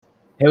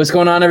Hey, what's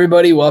going on,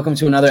 everybody? Welcome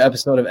to another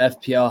episode of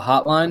FPL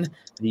Hotline,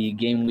 the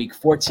Game Week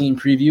 14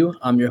 preview.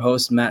 I'm your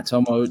host, Matt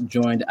Tomo,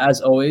 joined, as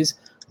always,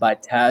 by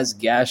Taz,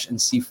 Gash, and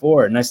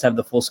C4. Nice to have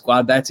the full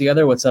squad back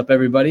together. What's up,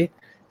 everybody?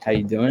 How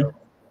you doing?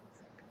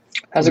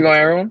 How's it going,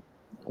 everyone?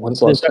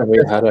 When's the last time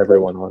we had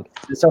everyone on?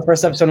 It's our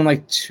first episode in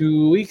like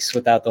 2 weeks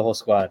without the whole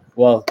squad.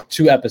 Well,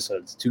 2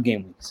 episodes, 2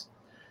 game weeks.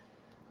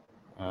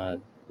 We're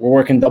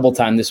working double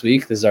time this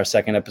week. This is our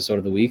second episode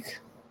of the week.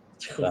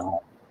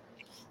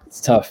 It's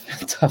tough.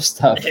 Tough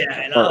stuff.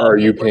 Yeah, I know. Are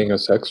you paying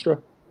us extra?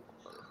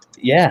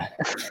 Yeah.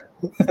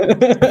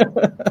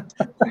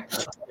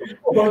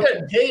 We're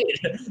getting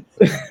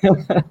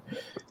paid.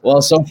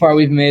 Well, so far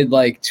we've made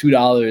like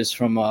 $2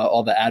 from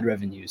all the ad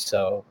revenue.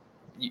 So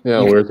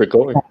Where's it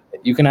going?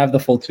 you can have the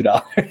full $2.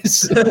 well,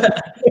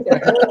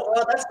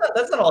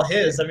 that's not all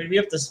his. I mean, we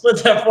have to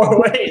split that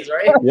 4 ways,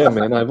 right? Yeah,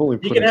 man, I've only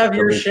put You can have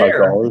your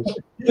 $75.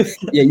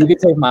 Yeah, you can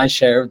take my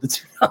share of the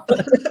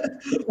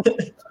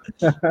 $2.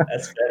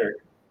 That's better.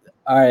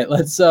 All right,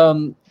 let's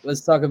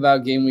talk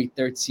about Game Week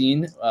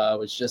 13,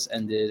 which just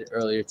ended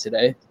earlier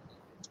today.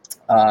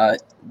 Got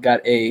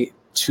a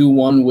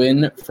 2-1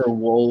 win for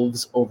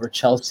Wolves over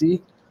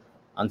Chelsea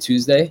on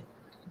Tuesday.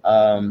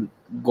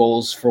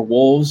 Goals for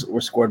Wolves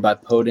were scored by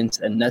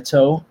Podence and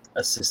Neto,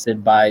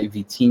 assisted by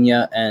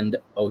Vitinha and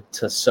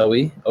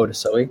Otasoe.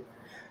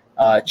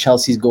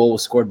 Chelsea's goal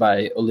was scored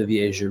by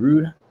Olivier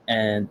Giroud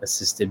and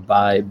assisted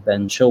by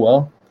Ben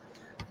Chilwell.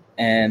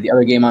 And the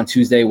other game on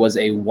Tuesday was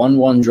a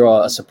 1-1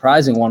 draw, a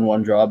surprising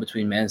 1-1 draw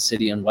between Man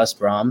City and West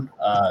Brom.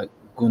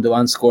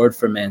 Gundogan scored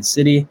for Man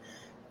City,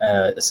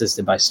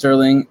 assisted by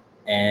Sterling.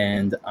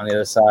 And on the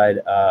other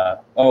side,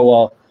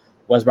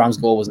 West Brom's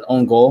goal was an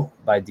own goal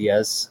by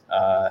Diaz,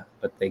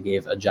 but they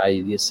gave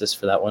Ajayi the assist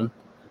for that one.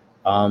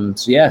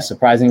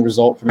 Surprising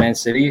result for Man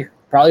City.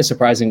 Probably a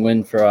surprising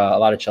win for a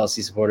lot of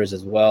Chelsea supporters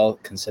as well,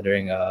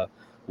 considering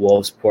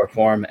Wolves' poor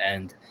form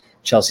and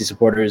Chelsea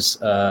supporters'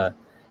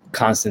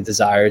 constant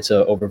desire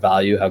to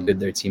overvalue how good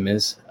their team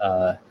is.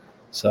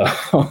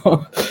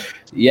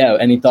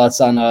 Any thoughts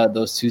on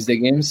those Tuesday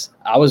games?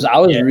 I was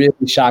really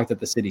shocked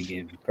at the City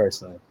game,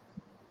 personally.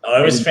 Oh,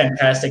 it was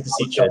fantastic to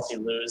see Chelsea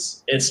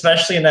lose,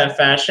 especially in that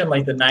fashion,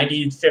 like the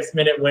 95th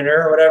minute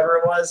winner or whatever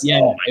it was.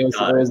 Yeah, it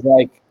was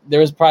like there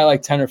was probably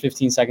like 10 or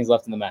 15 seconds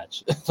left in the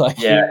match. It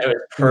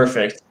was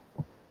perfect.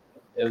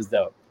 It was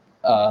dope.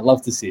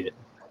 Love to see it.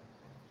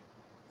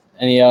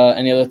 Any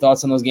other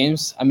thoughts on those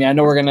games? I mean, I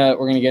know we're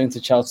gonna get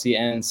into Chelsea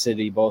and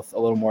City both a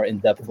little more in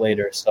depth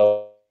later,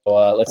 so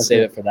let's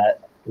save it for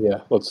that. Yeah,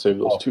 let's save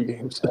those 2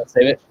 games. Let's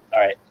save it. All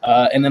right.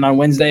 And then on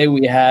Wednesday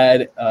we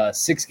had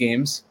 6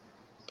 games.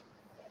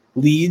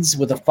 Leeds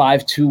with a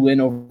 5-2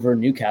 win over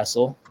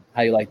Newcastle.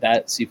 How you like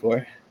that,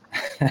 C4?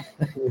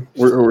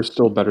 We're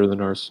still better than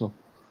Arsenal.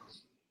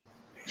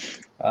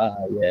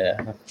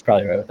 Yeah, that's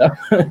probably right with that.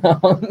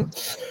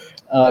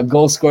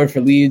 Goals scored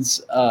for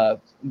Leeds.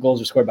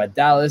 Goals were scored by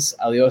Dallas,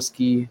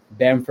 Alioski,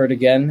 Bamford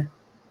again,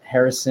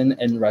 Harrison,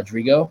 and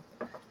Rodrigo.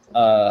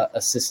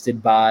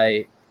 Assisted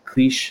by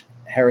Cleach,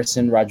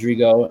 Harrison,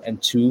 Rodrigo,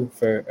 and 2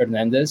 for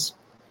Hernandez.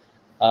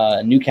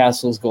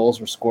 Newcastle's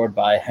goals were scored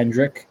by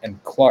Hendrick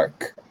and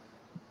Clark,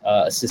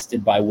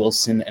 assisted by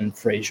Wilson and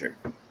Fraser.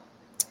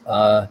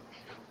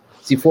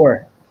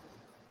 C4,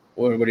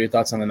 what are your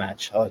thoughts on the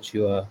match? I'll let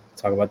you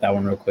talk about that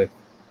one real quick.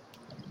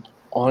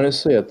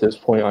 Honestly, at this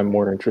point, I'm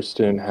more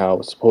interested in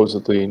how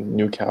supposedly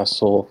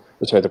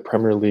the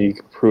Premier League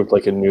approved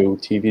like a new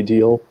TV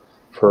deal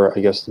for,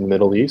 I guess, the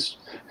Middle East,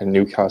 and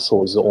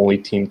Newcastle was the only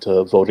team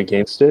to vote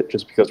against it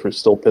just because we're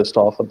still pissed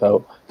off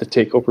about the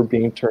takeover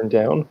being turned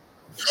down.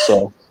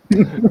 So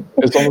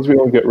as long as we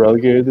don't get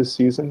relegated this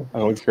season, I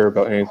don't care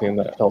about anything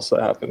else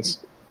that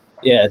happens.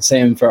 Yeah,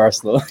 same for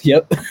Arsenal.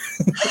 Yep.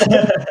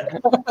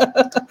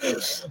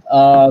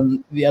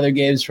 The other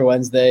games for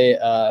Wednesday,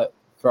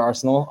 for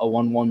Arsenal, a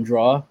 1-1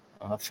 draw.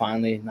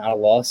 Finally, not a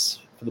loss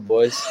for the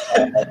boys.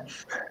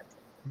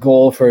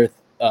 Goal for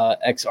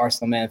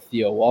ex-Arsenal man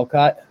Theo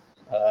Walcott.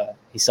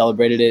 He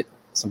celebrated it.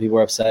 Some people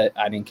were upset.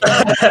 I didn't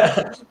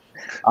care.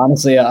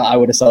 Honestly, I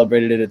would have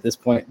celebrated it at this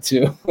point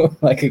too,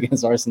 like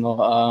against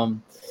Arsenal.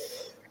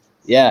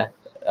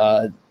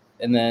 And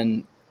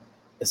then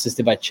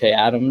assisted by Che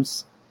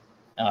Adams.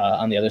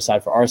 On the other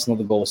side for Arsenal,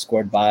 the goal was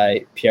scored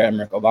by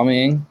Pierre-Emerick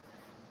Aubameyang,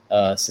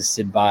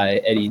 assisted by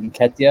Eddie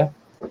Nketiah.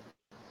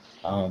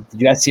 Did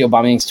you guys see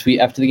Aubameyang's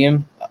tweet after the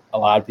game? A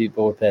lot of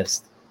people were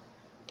pissed.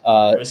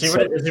 Was he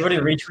already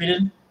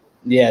retweeted?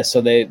 Yeah,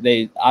 so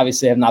they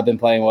obviously have not been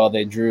playing well.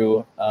 They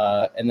drew,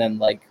 and then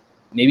like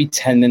maybe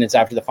 10 minutes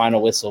after the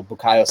final whistle,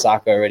 Bukayo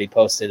Saka already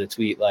posted a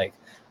tweet like,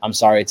 "I'm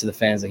sorry to the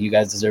fans, like you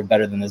guys deserve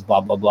better than this,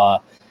 blah blah blah."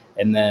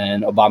 And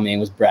then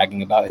Aubameyang was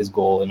bragging about his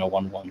goal in a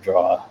 1-1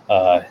 draw.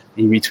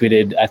 He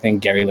retweeted, I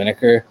think, Gary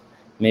Lineker,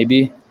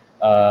 maybe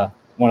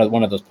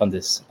one of those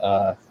pundits.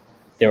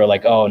 They were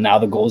like, "Oh, now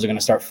the goals are gonna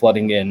start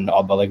flooding in."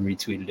 Alba like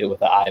retweeted it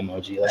with an eye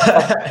emoji.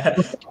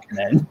 Like,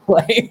 man,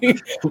 like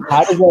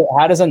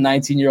how does a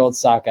 19-year-old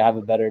Saka have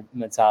a better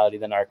mentality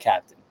than our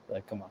captain?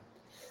 Like, come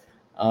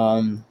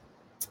on.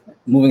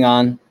 Moving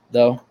on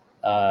though,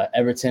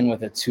 Everton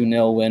with a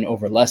 2-0 win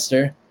over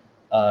Leicester.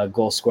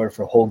 Goal scored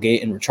for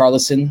Holgate and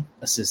Richarlison,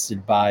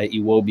 assisted by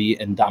Iwobi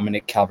and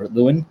Dominic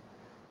Calvert-Lewin.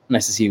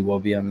 Nice to see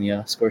Iwobi on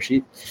the score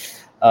sheet.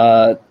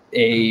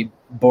 A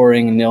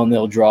boring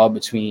 0-0 draw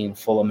between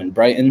Fulham and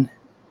Brighton.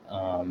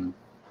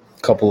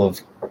 Couple of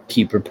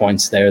keeper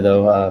points there,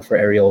 though, for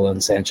Areola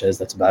and Sanchez.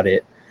 That's about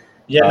it.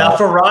 Yeah, not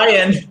for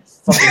Ryan.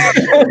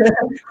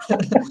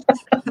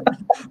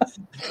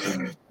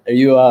 Are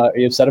you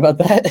upset about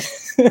that?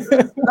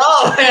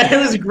 No, man, it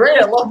was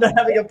great. I love not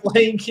having a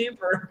playing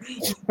keeper.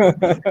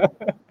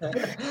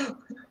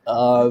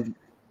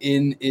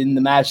 In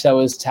the match that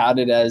was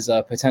touted as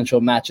a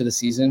potential match of the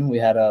season, we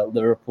had a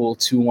Liverpool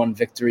 2-1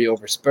 victory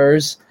over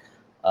Spurs.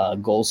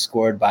 Goals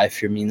scored by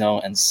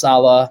Firmino and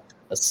Salah,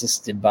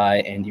 assisted by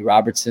Andy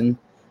Robertson.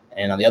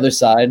 And on the other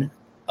side,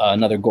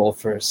 another goal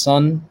for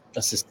Son,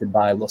 assisted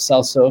by Lo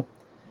Celso.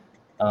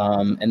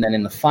 And then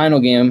in the final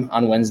game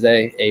on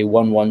Wednesday, a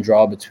 1-1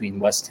 draw between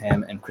West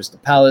Ham and Crystal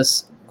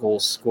Palace.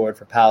 Goals scored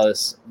for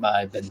Palace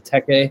by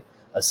Benteke,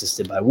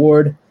 assisted by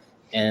Ward.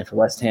 And for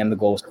West Ham, the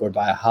goal was scored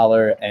by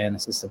Haller and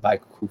assisted by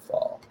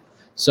Kufal.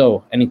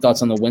 So, any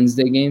thoughts on the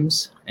Wednesday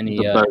games?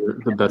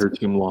 The better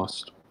team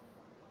lost.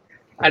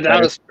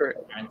 That was Spurs.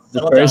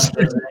 The first.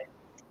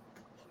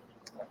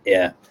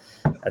 Yeah,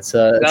 that's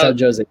how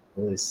Jose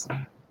is.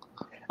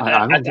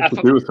 I don't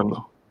disagree with him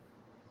though.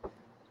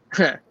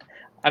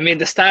 I mean,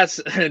 the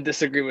stats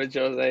disagree with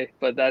Jose,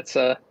 but that's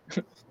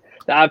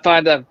I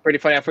find that pretty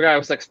funny. I forgot it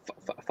was like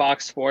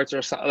Fox Sports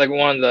or something, like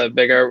one of the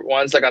bigger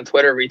ones, like on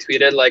Twitter,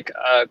 retweeted like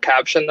a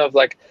caption of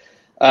like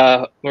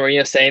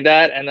Mourinho saying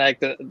that, and like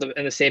the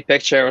in the same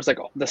picture it was like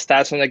the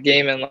stats from the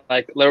game, and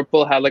like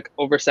Liverpool had like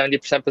over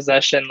 70%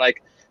 possession,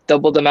 like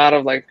double the amount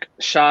of like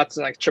shots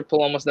and like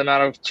triple almost the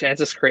amount of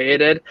chances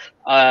created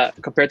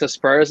compared to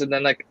Spurs, and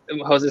then like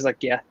Jose's like,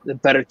 yeah, the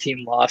better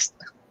team lost.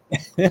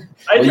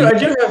 I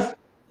do have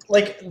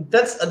like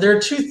there are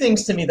two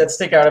things to me that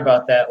stick out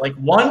about that. Like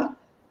one,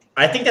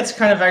 I think that's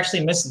kind of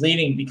actually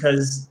misleading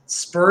because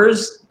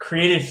Spurs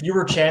created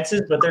fewer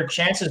chances, but their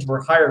chances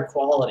were higher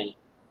quality.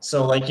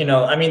 So like,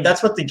 I mean,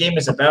 that's what the game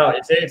is about.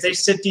 If they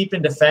sit deep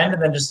and defend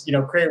and then just,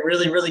 create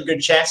really, really good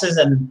chances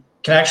and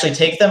can actually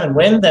take them and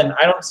win, then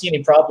I don't see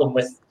any problem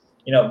with,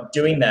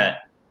 doing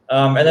that.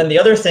 And then the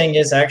other thing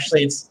is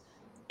actually it's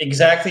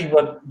exactly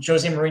what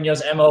Jose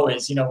Mourinho's MO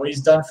is. What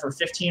he's done for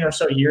 15 or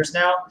so years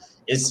now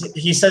is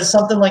he says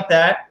something like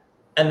that,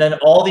 and then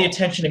all the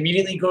attention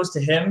immediately goes to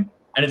him.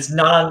 And it's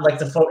not on like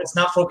it's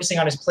not focusing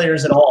on his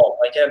players at all.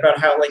 Like about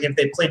how like if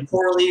they played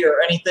poorly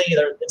or anything,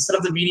 instead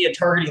of the media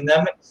targeting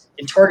them,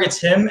 it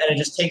targets him and it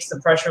just takes the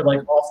pressure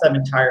like off them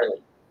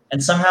entirely.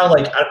 And somehow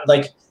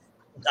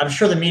I'm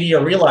sure the media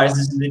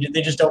realizes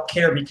they just don't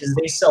care because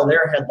they sell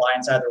their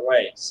headlines either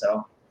way.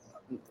 So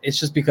it's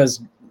just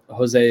because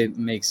Jose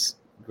makes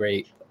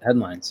great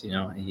headlines.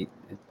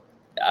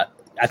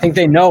 I think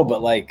they know,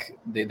 but like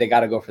they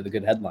got to go for the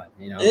good headline.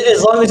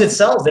 As long as it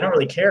sells, they don't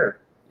really care.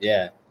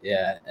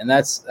 Yeah, and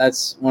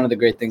that's one of the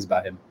great things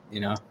about him.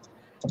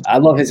 I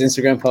love his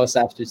Instagram posts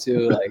after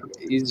too. Like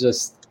he's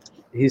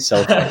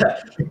so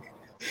funny.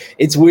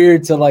 It's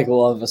weird to like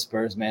love a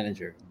Spurs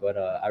manager, but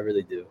I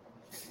really do.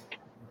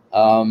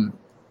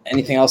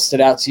 Anything else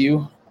stood out to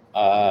you?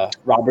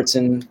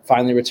 Robertson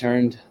finally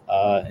returned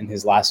in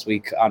his last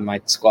week on my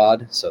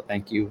squad, so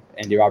thank you,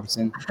 Andy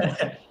Robertson.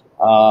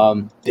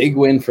 Big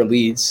win for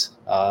Leeds.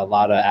 A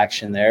lot of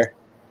action there.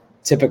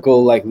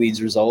 Typical like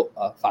Leeds result,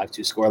 5-2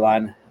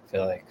 scoreline. I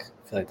feel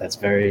like that's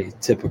very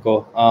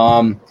typical.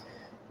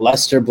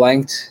 Leicester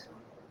blanked.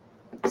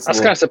 I was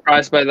kind of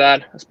surprised by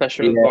that,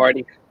 especially with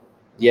Vardy.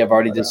 Yeah,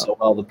 Vardy did so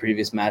well the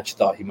previous match.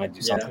 Thought he might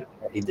do something,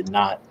 but he did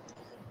not.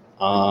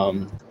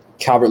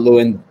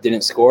 Calvert-Lewin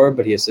didn't score,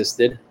 but he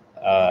assisted.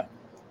 A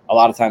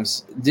lot of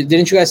times,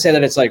 didn't you guys say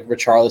that it's like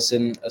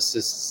Richarlison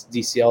assists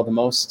DCL the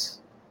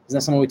most? Isn't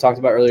that something we talked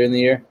about earlier in the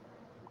year?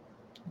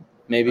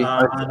 Maybe.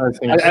 I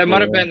think It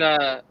might have been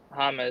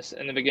James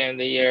in the beginning of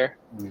the year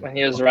when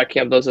he was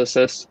racking up those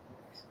assists.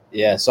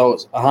 Yeah, so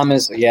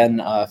James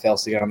again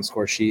fails to get on the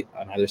score sheet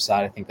on either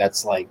side. I think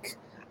that's like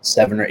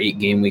 7 or 8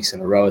 game weeks in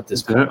a row at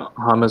this point.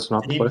 James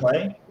not Did he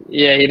play?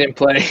 Yeah, he didn't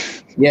play.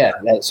 Yeah,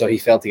 so he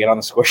failed to get on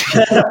the score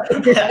sheet.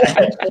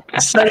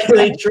 It's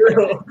actually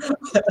true.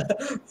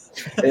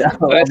 Yeah,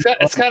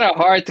 It's kind of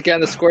hard to get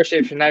on the score sheet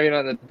if you're not even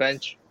on the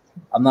bench.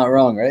 I'm not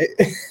wrong, right?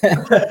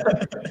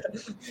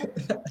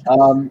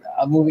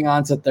 Moving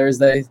on to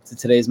Thursday, to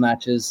today's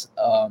matches.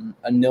 A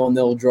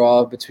 0-0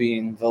 draw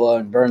between Villa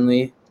and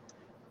Burnley.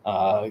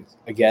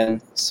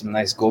 Again, some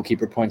nice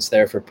goalkeeper points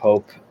there for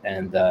Pope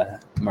and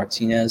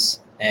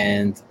Martinez.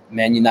 And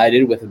Man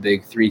United with a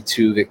big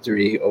 3-2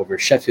 victory over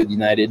Sheffield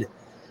United.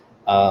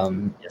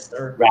 Yes,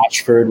 sir.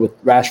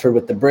 Rashford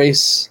with the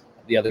brace.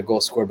 The other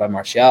goal scored by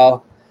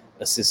Martial,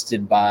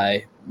 assisted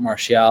by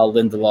Martial,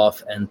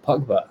 Lindelof, and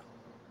Pogba.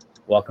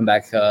 Welcome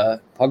back,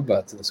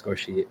 Pogba, to the score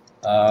sheet.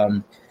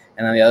 And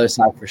on the other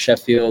side for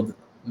Sheffield,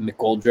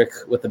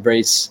 McGoldrick with the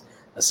brace,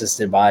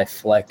 assisted by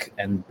Fleck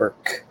and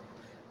Burke.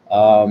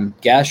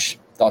 Gash,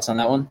 thoughts on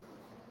that one?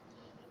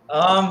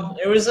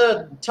 It was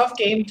a tough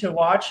game to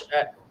watch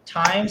at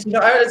times.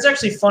 It's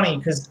actually funny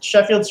because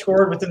Sheffield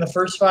scored within the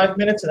first 5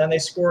 minutes, and then they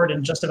scored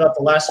in just about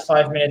the last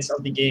 5 minutes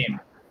of the game.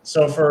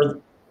 So for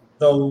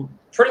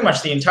pretty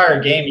much the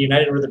entire game,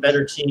 United were the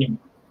better team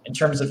in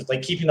terms of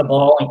like keeping the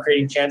ball and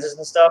creating chances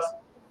and stuff.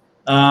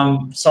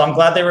 So I'm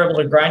glad they were able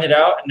to grind it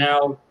out. And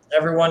now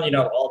everyone,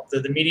 all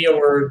the media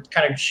were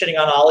kind of shitting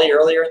on Ollie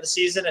earlier in the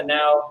season, and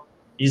now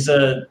he's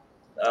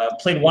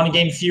played one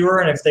game fewer.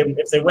 And if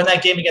they win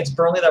that game against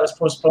Burnley that was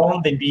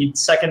postponed, they'd be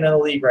second in the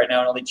league right now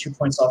and only 2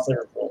 points off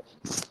Liverpool.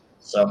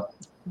 So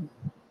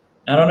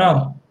I don't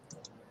know.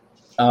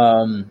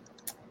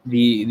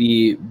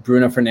 The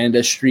Bruno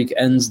Fernandes streak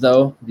ends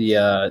though.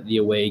 The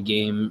away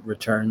game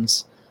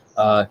returns.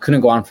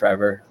 Couldn't go on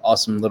forever.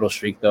 Awesome little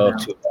streak though.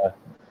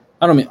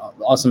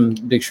 Awesome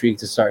big streak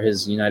to start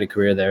his United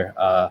career there.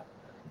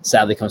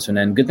 Sadly comes to an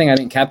end. Good thing I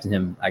didn't captain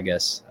him, I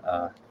guess.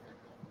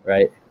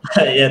 Right?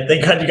 Yeah,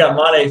 thank God you got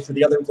Mane for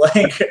the other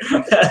blank.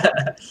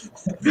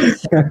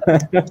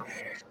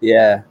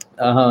 Yeah.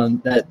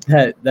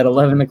 That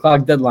 11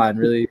 o'clock deadline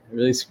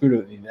really screwed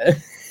with me, man.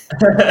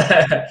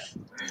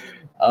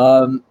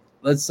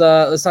 Let's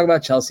talk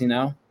about Chelsea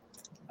now.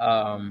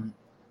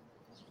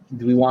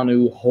 Do we want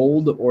to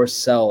hold or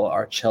sell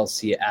our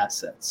Chelsea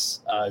assets?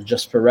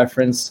 Just for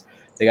reference,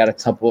 they got a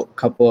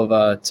couple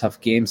of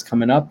tough games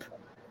coming up.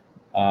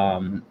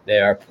 They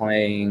are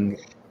playing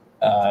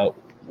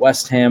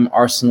West Ham,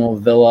 Arsenal,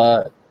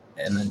 Villa,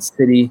 and then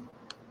City.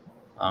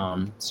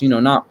 So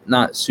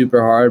not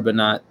super hard, but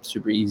not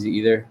super easy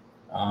either.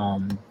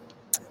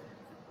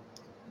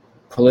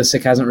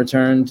 Pulisic hasn't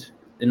returned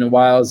in a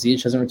while.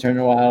 Ziyech hasn't returned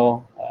in a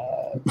while.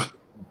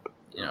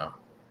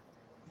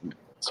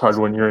 It's hard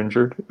when you're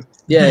injured.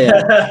 Yeah.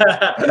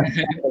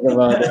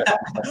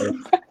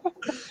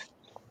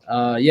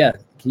 Yeah.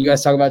 Can you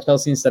guys talk about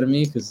Chelsea instead of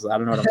me? Because I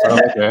don't know what I'm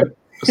talking about. Okay.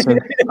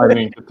 Since I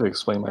didn't get to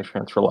explain my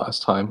transfer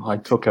last time, I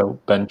took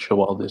out Ben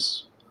Chilwell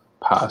this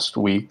past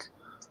week,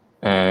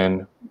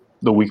 and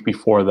the week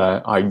before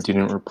that, I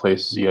didn't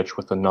replace Ziyech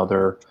with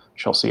another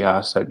Chelsea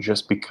asset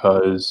just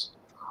because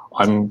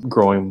I'm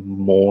growing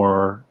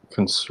more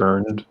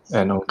concerned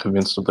and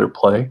unconvinced of their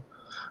play,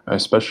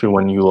 especially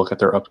when you look at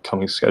their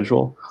upcoming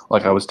schedule.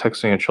 Like, I was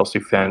texting a Chelsea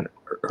fan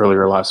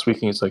earlier last week,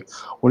 and he's like,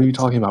 "What are you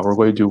talking about? We're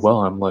going to do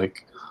well." I'm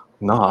like,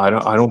 "Nah,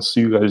 I don't see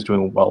you guys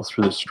doing well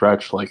through the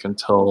stretch. Like,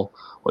 until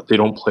they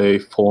don't play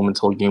Fulham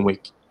until game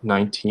week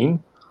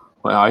 19.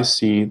 Like, I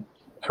see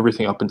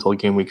everything up until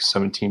game week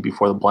 17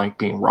 before the blank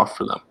being rough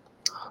for them."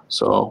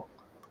 So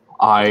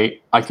I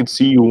could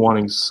see you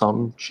wanting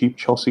some cheap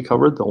Chelsea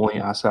cover. The only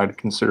asset I'd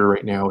consider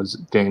right now is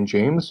Dan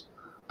James.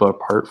 But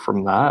apart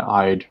from that,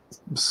 I'd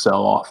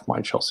sell off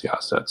my Chelsea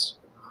assets.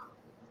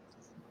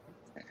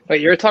 But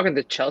you're talking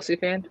to Chelsea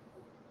fan?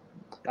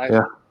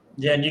 Yeah.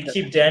 Yeah, and you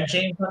keep Dan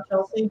James on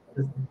Chelsea?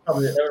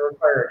 Probably that would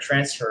require a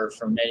transfer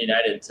from Man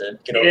United to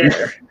get over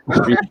there.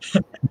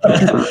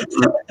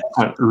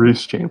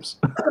 Reece James.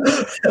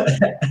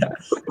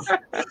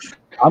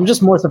 I'm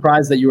just more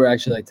surprised that you were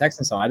actually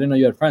texting someone. I didn't know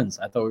you had friends.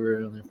 I thought we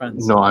were only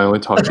friends. No, I only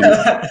talked to you.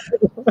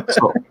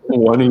 So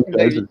one of you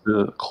guys is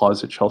a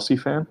closet Chelsea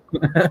fan.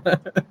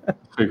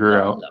 Figure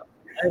it out. No.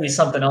 Maybe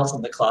something else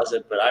in the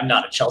closet, but I'm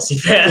not a Chelsea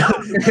fan.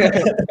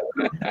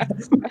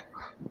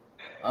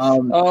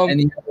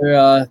 Any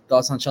other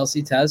thoughts on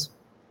Chelsea, Taz?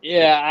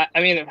 Yeah, I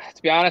mean,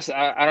 to be honest,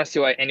 I don't see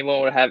why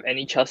anyone would have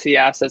any Chelsea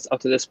assets up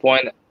to this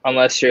point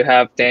unless you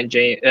have Dan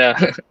James.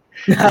 Reece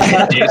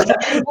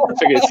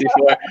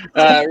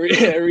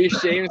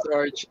James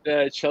or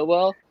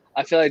Chilwell.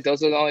 I feel like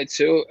those are the only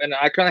two, and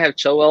I currently have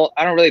Chilwell.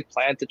 I don't really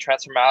plan to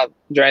transfer him out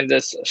during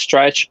this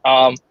stretch.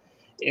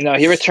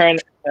 He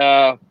returned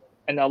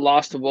and the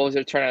loss to Wolves,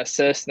 return an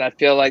assist, and I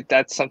feel like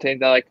that's something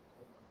that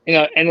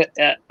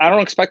I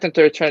don't expect him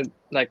to return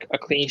like a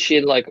clean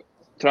sheet like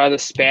throughout the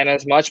span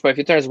as much, but if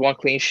he turns one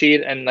clean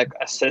sheet and like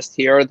assist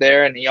here or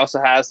there, and he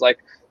also has like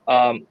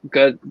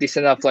good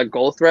decent enough like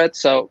goal threat,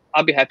 so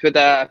I'll be happy with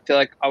that. I feel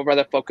like I would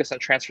rather focus on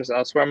transfers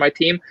elsewhere on my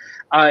team.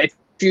 If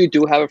you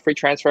do have a free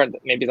transfer,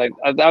 maybe like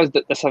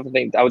that's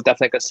something I would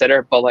definitely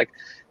consider. But like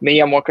me,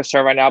 I'm more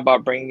concerned right now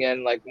about bringing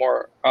in like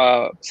more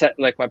set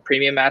like my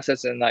premium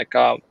assets and like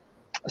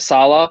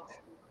Salah.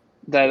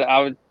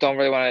 That don't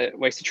really want to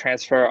waste a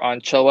transfer on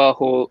Chilwell,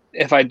 who,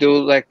 if I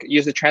do like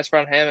use the transfer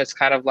on him, it's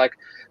kind of like,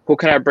 who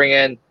can I bring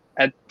in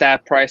at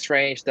that price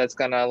range that's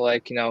gonna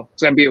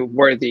it's gonna be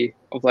worthy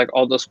of like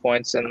all those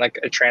points and like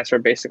a transfer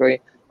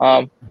basically.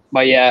 But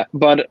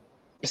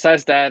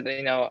besides that,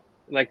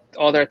 like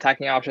all their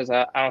attacking options,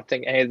 I don't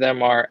think any of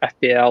them are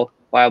FPL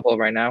viable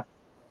right now.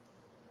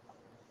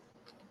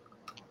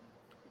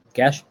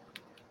 Cash?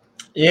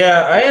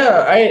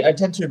 Yeah, I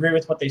tend to agree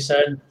with what they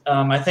said.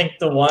 I think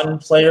the one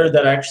player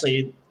that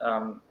actually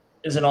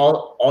is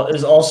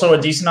also a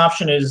decent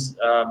option is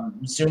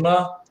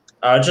Zuma,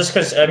 just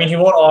because he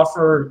won't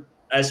offer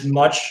as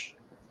much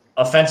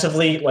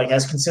offensively, like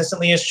as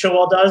consistently as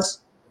Chilwell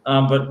does.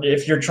 But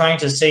if you're trying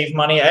to save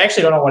money, I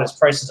actually don't know what his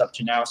price is up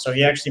to now, so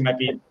he actually might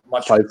be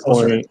much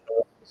closer.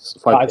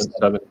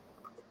 5.7.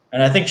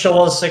 And I think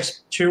Chilwell is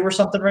 6'2" or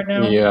something right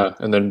now. Yeah,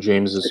 and then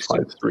James is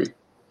 5'3".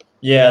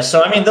 Yeah,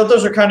 so I mean,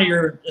 those are kind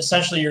of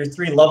essentially your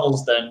three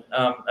levels. Then,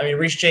 I mean,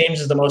 Reece James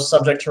is the most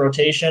subject to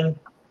rotation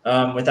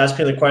with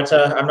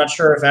Azpilicueta. I'm not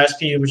sure if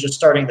Azpi was just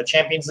starting the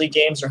Champions League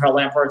games or how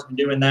Lampard's been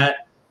doing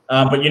that.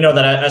 But you know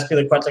that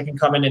Azpilicueta can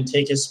come in and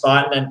take his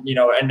spot, and then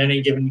in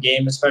any given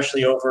game,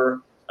 especially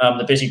over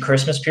the busy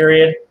Christmas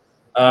period.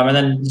 And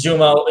then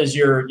Zuma is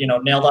your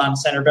nailed on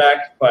center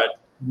back, but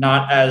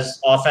not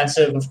as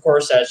offensive, of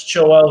course, as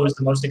Chilwell, who's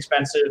the most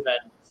expensive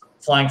and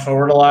flying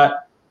forward a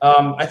lot.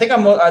 I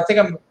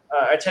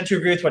tend to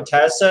agree with what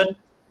Taz said.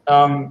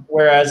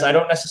 Whereas I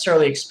don't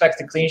necessarily expect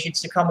the clean sheets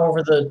to come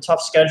over the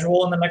tough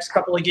schedule in the next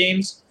couple of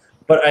games.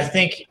 But I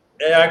think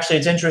actually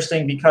it's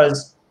interesting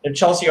because if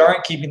Chelsea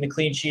aren't keeping the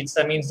clean sheets,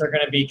 that means they're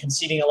going to be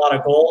conceding a lot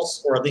of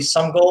goals, or at least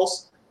some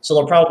goals. So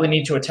they'll probably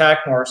need to attack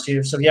more.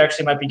 So he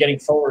actually might be getting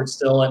forward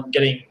still and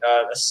getting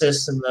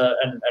assists and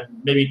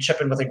maybe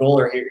chipping with a goal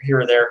or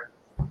here or there.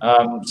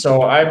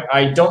 So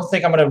I don't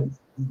think I'm going to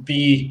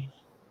be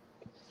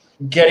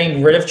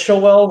getting rid of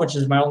Chilwell, which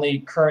is my only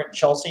current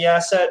Chelsea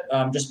asset,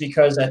 just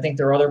because I think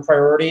there are other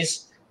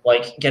priorities,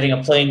 like getting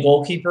a playing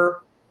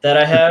goalkeeper that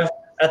I have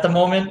at the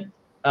moment.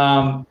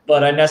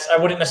 But I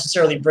wouldn't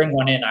necessarily bring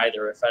one in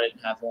either if I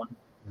didn't have one.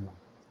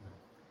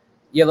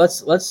 Yeah,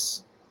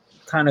 let's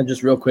kind of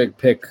just real quick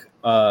pick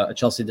a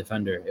Chelsea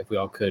defender if we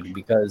all could,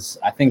 because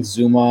I think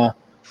Zuma,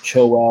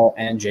 Chilwell,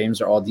 and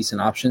James are all decent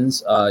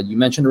options. You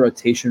mentioned a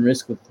rotation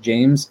risk with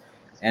James,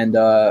 and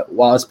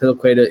while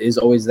Azpilicueta is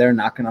always there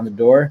knocking on the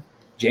door,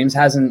 James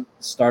hasn't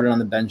started on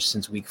the bench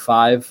since week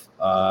 5,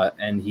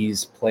 and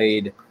he's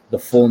played the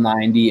full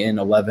 90 in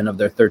 11 of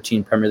their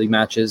 13 Premier League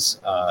matches.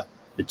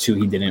 The 2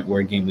 he didn't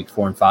were game week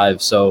 4 and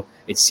 5. So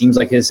it seems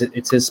like it's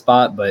his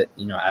spot, but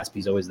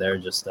Aspie's always there,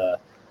 just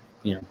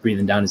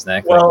breathing down his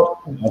neck.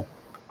 Well,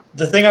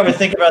 the thing I would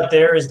think about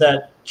there is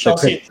that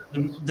Chelsea,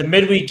 the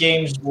midweek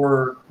games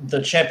were the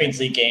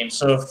Champions League games.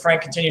 So if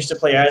Frank continues to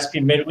play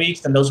Aspie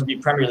midweek, then those would be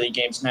Premier League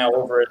games now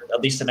over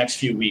at least the next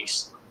few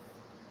weeks.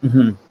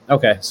 Mm-hmm.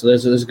 Okay, so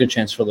there's a good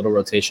chance for a little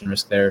rotation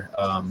risk there.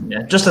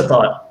 Yeah, just a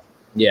thought.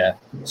 Yeah.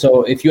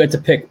 So if you had to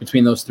pick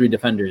between those 3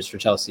 defenders for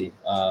Chelsea,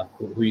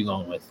 who are you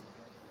going with?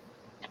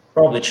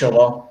 Probably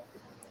Chilwell.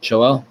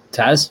 Chilwell?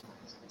 Taz?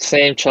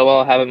 Same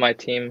Chilwell, having my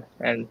team,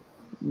 and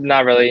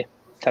not really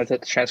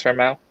tempted to transfer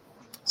him out.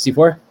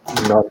 C4?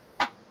 No.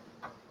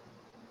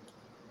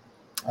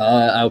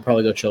 I would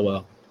probably go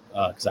Chilwell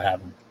because I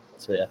have him.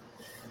 So, yeah.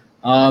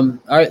 All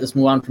right, let's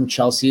move on from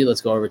Chelsea.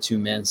 Let's go over to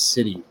Man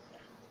City.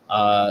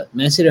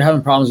 Man City are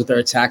having problems with their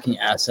attacking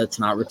assets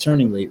not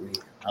returning lately.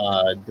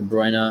 De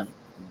Bruyne,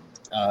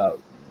 what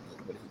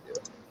did he do?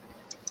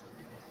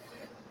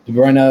 De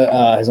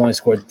Bruyne has only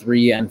scored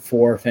 3 and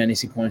 4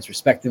 fantasy points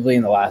respectively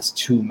in the last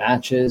 2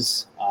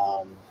 matches.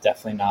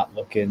 Definitely not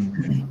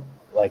looking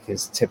like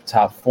his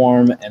tip-top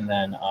form. And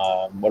then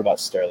what about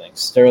Sterling?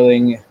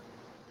 Sterling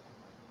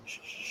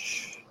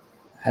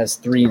has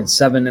 3 and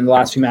 7 in the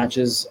last 2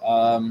 matches.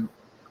 So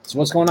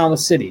what's going on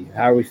with City?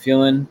 How are we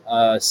feeling?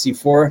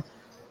 C4,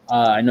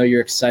 I know you're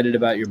excited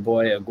about your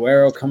boy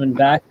Aguero coming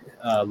back,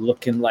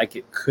 looking like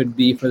it could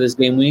be for this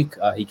game week.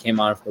 He came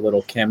on for a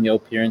little cameo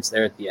appearance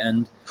there at the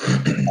end.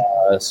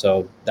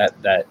 So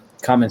that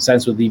common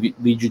sense would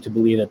lead you to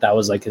believe that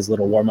was like his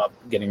little warm-up,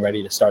 getting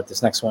ready to start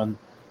this next one.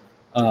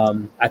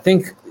 I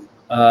think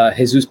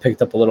Jesus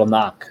picked up a little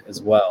knock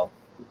as well,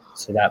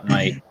 so that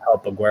might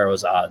help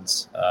Aguero's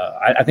odds.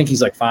 I think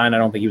he's fine. I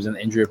don't think he was in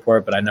the injury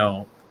report, but I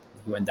know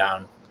he went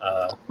down.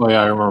 Oh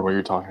yeah, I remember what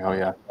you're talking about.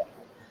 Yeah.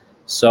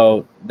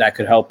 So that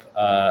could help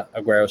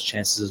Aguero's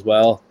chances as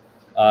well.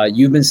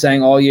 You've been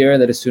saying all year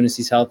that as soon as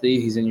he's healthy,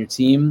 he's in your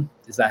team.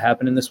 Is that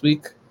happening this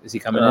week? Is he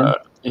coming in?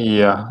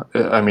 Yeah.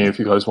 I mean, if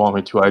you guys want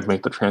me to, I'd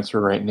make the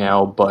transfer right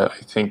now. But I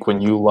think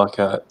when you look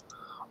at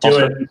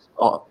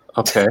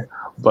okay,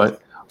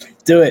 but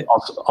do it.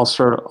 I'll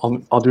start.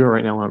 I'll do it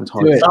right now when I'm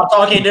talking. Stop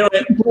talking. Do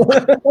it.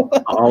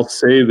 I'll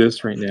say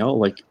this right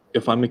now.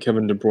 If I'm a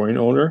Kevin De Bruyne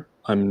owner,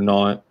 I'm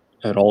not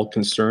at all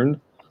concerned.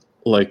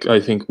 I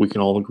think we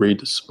can all agree,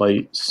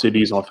 despite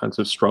City's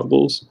offensive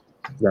struggles,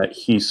 that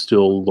he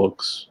still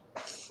looks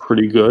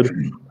pretty good.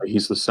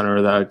 He's the center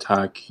of that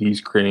attack. He's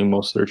creating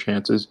most of their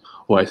chances.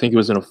 Well, I think it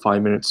was in a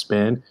 5-minute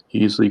span. He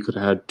easily could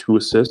have had 2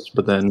 assists,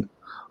 but then,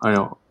 I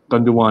know,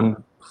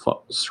 Gundogan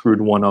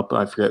screwed one up.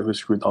 I forget who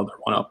screwed the other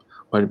one up.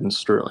 Might have been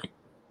Sterling.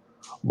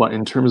 But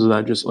in terms of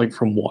that, just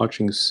from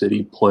watching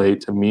City play,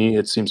 to me,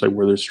 it seems like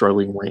where they're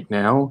struggling right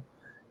now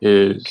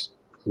is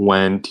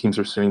when teams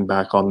are sitting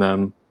back on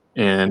them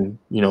and,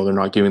 they're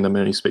not giving them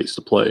any space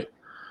to play,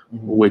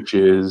 which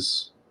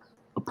is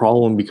a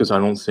problem because I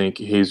don't think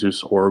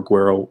Jesus or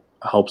Aguero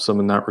helps them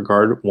in that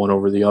regard, one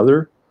over the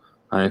other.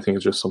 I think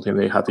it's just something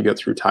they have to get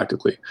through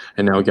tactically.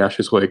 And now Gash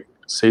is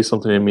say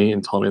something to me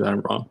and tell me that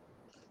I'm wrong.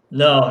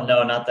 No,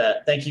 not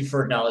that. Thank you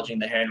for acknowledging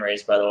the hand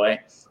raise, by the way.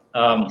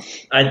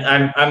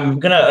 I'm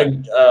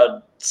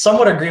gonna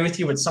somewhat agree with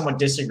you, but somewhat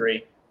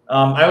disagree.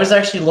 I was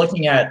actually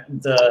looking at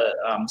the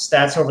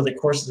stats over the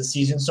course of the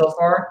season so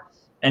far,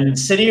 and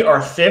City are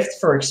 5th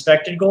for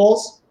expected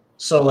goals.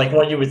 so like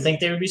what you would think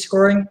they would be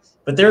scoring,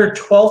 but they're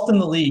 12th in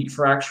the league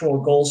for actual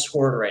goals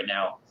scored right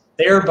now.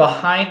 They are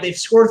behind. They've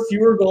scored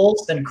fewer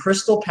goals than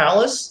Crystal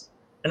Palace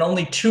and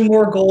only 2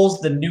 more goals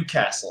than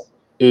Newcastle.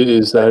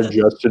 Is that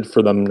adjusted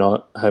for them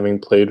not having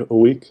played a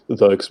week?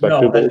 The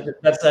expected goals?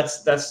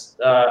 That's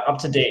up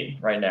to date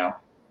right now.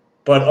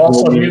 But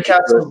also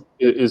Newcastle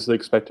is the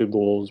expected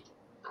goals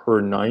per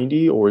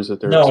 90, or is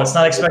it their? No, it's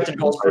not expected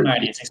goals per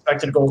 90. It's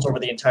expected goals over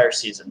the entire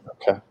season.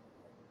 Okay.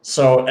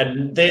 So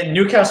and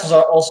Newcastle's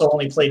also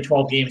only played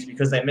 12 games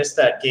because they missed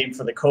that game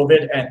for the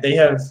COVID, and they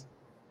have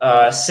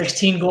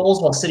 16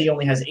 goals while City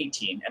only has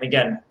 18. And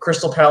again,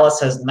 Crystal Palace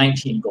has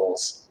 19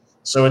 goals.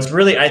 So it's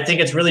really, I think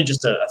it's really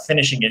just a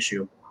finishing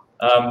issue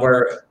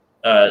where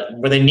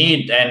they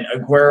need an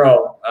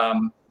Aguero,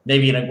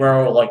 maybe an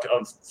Aguero like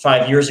of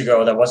 5 years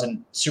ago that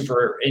wasn't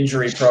super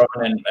injury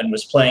prone and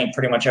was playing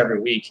pretty much every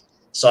week.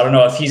 So I don't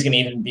know if he's going to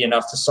even be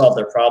enough to solve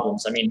their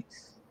problems. I mean,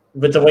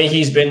 with the way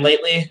he's been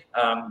lately,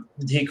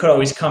 he could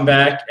always come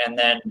back and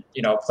then,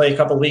 play a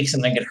couple of weeks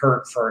and then get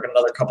hurt for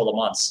another couple of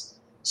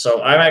months.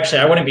 So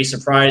I wouldn't be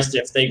surprised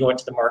if they go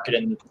into the market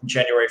in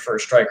January for a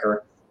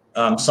striker,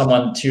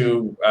 someone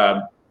to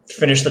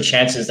finish the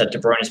chances that De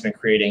Bruyne has been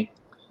creating.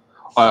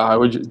 I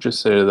would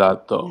just say to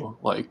that though,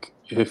 like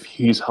if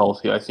he's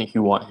healthy, I think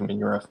you want him in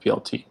your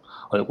FPL team.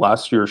 Like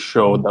last year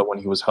showed that when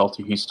he was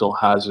healthy, he still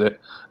has it.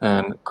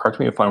 And correct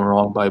me if I'm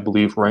wrong, but I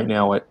believe right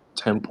now at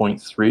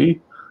 10.3,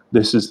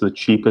 this is the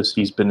cheapest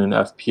he's been in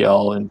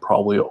FPL in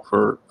probably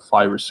over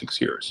 5 or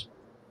 6 years.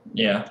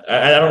 Yeah,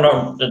 I don't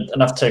know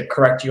enough to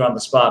correct you on the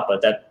spot,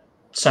 but that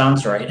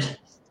sounds right.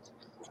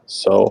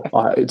 So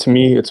to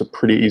me, it's a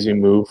pretty easy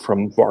move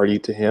from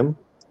Vardy to him,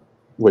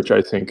 which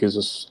I think is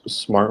a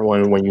smart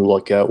one when you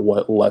look at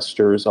what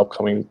Leicester's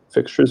upcoming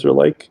fixtures are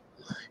like.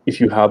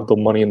 If you have the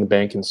money in the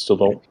bank and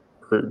still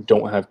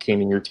don't have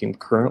Kane in your team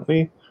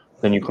currently,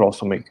 then you could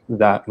also make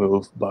that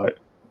move. But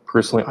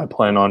personally, I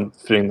plan on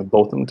fitting the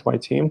both of them to my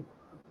team.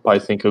 But I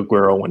think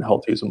Aguero, when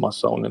healthy, is a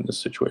must-own in this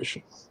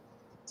situation.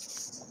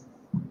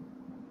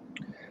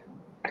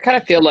 I kind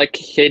of feel like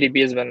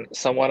KDB has been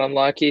somewhat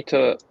unlucky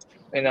to,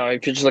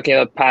 if you're just looking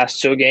at the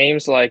past 2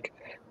 games, like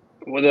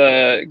with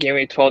the game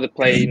week 12 to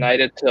play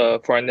United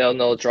for a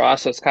 0-0 draw.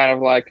 So it's kind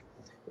of like,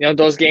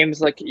 those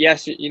games, like,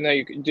 yes,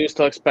 you do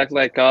still expect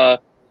like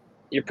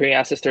your premium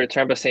assets to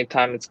return, but at the same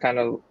time, it's kind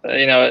of,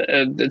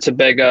 it's a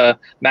big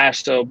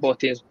match. So both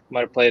teams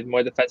might have played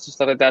more defensive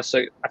stuff like that.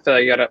 So I feel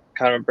like you got to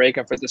kind of break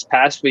them. For this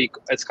past week,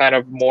 it's kind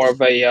of more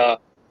of a,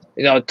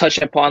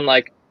 touching upon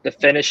like the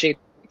finishing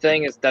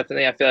thing is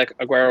definitely, I feel like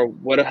Aguero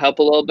would have helped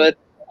a little bit.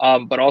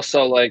 But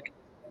also like,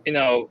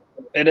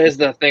 it is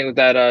the thing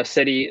that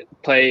City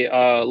play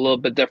a little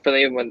bit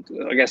differently when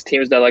against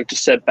teams that like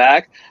just sit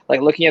back.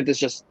 Like looking at this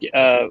just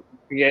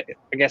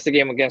against the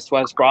game against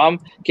West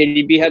Brom,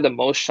 KDB had the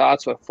most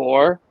shots with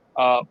 4,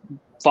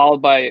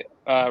 followed by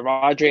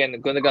Rodri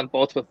and Gundogan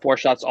both with 4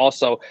 shots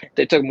also.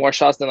 They took more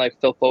shots than like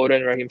Phil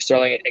Foden, Raheem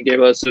Sterling, and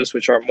Gabriel Jesus,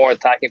 which are more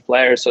attacking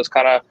players. So it's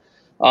kind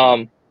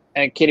of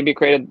and KDB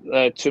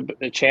created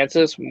 2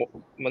 chances,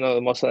 one of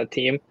the most on the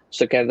team.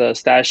 So looking at the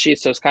stat sheet,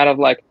 so it's kind of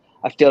like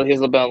I feel he's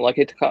a little bit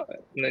unlucky to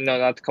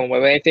not to come away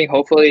with anything.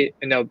 Hopefully,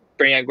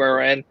 bring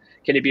Aguero in,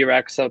 KDB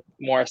racks up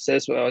more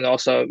assists, and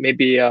also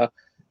maybe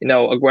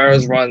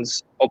Aguero's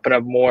runs open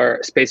up more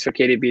space for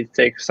KDB to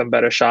take some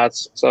better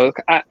shots. So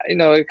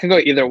it can go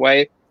either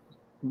way,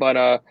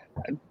 but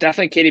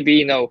definitely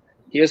KDB.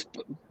 He is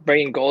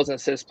bringing goals and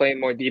assists,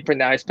 playing more deeper.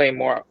 Now he's playing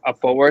more up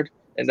forward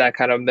in that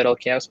kind of middle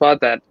camp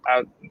spot that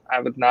I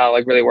would not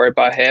like really worry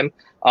about him.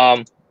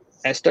 And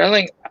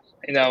Sterling,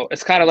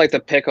 it's kind of like the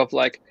pick of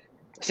like.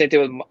 Same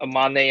thing with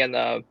Mane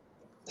and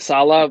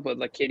Salah, but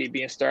like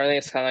KDB and Sterling,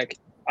 it's kind of like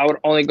I would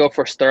only go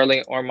for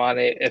Sterling or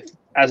Mane if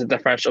as a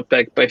differential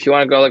pick. But if you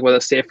want to go like with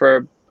a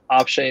safer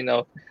option,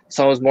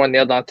 someone who's more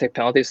nailed on, take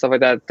penalties, stuff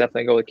like that,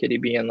 definitely go with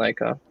KDB and like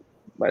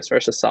vice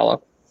versa Salah.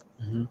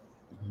 Mm-hmm.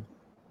 Mm-hmm.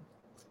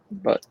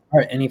 But all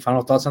right, any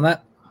final thoughts on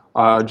that?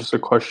 Just a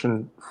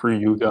question for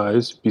you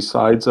guys.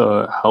 Besides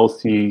a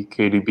healthy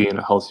KDB and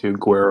a healthy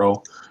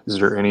Aguero, is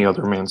there any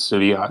other Man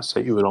City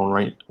asset you would own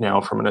right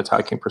now from an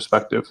attacking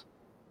perspective?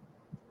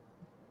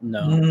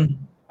 No.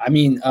 I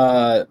mean,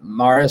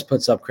 Mahrez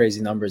puts up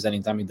crazy numbers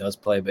anytime he does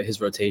play, but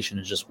his rotation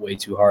is just way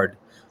too hard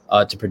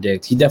to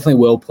predict. He definitely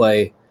will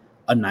play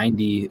a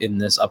 90 in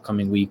this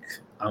upcoming week,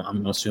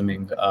 I'm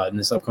assuming, in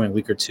this upcoming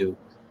week or 2.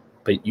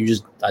 But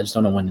I just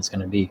don't know when it's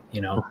going to be,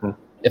 Mm-hmm.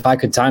 If I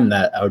could time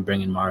that, I would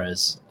bring in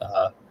Mahrez,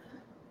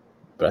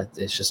 but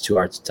it's just too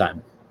hard to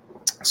time.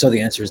 So the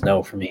answer is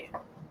no for me.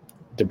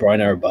 De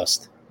Bruyne or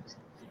bust.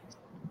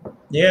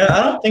 Yeah,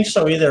 I don't think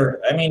so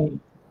either. I mean,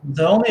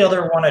 the only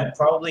other one I'd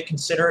probably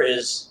consider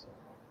is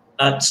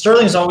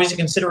Sterling's always a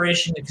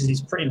consideration because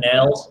he's pretty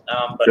nailed.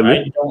 But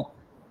really?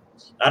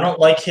 I don't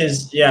like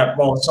his. Yeah,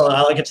 well, so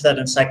I'll get to that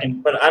in a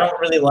second. But I don't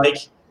really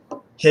like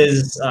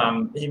his.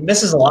 He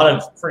misses a lot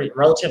of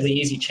relatively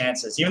easy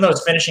chances. Even though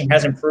his finishing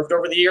has improved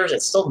over the years,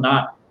 it's still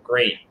not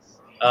great.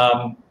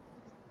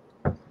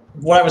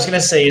 What I was going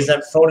to say is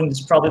that Foden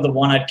is probably the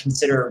one I'd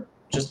consider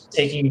just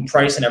taking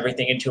price and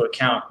everything into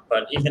account.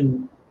 But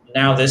even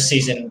now this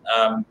season,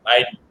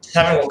 I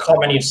haven't caught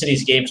many of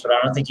City's games, but I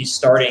don't think he's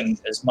starting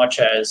as much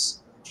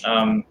as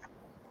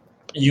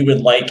you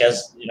would like,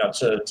 as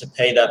to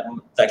pay that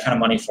kind of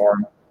money for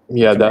him.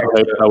 Yeah, that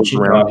hype that was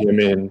around him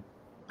in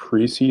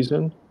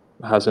preseason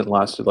hasn't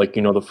lasted. Like,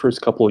 the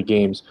first couple of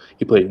games,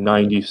 he played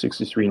 90,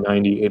 63,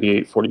 90,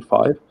 88,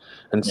 45.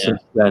 And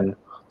since then,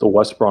 the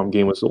West Brom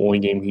game was the only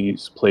game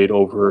he's played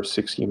over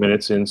 60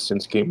 minutes in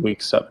since game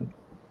week 7.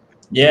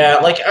 Yeah,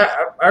 like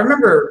I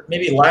remember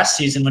maybe last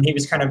season when he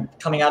was kind of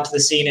coming out to the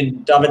scene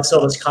and David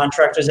Silva's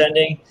contract was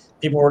ending,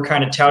 people were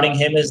kind of touting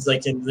him as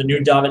like the new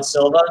David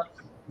Silva.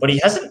 But he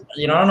hasn't,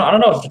 I don't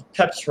know if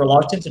Pep's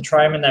reluctant to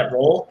try him in that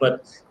role,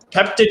 but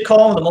Pep did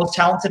call him the most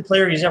talented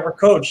player he's ever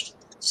coached.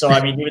 So,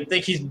 I mean, you would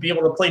think he'd be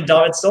able to play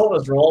David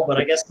Silva's role, but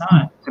I guess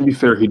not. To be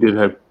fair,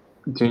 didn't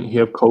he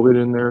have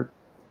COVID in there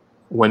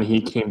when he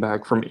came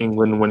back from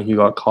England when he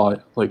got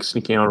caught, like,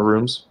 sneaking out of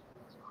rooms?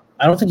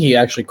 I don't think he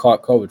actually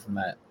caught COVID from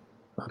that.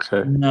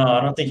 Okay. No,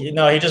 I don't think he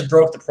just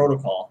broke the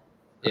protocol.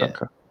 Yeah,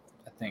 okay.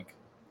 I think.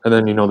 And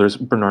then, there's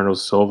Bernardo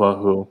Silva,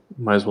 who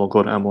might as well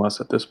go to MLS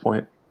at this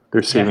point.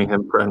 They're saving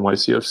him for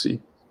NYCFC.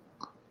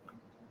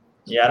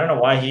 Yeah, I don't know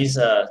why he's,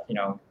 kind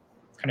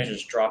of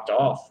just dropped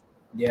off.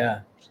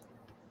 Yeah.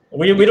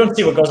 We don't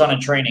see what goes on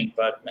in training,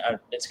 but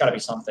it's got to be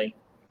something.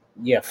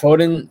 Yeah,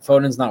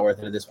 Foden's not worth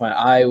it at this point.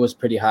 I was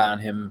pretty high on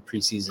him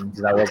preseason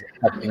because I wasn't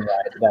expecting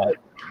that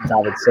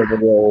David Silva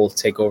will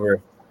take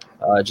over.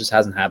 It just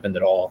hasn't happened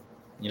at all.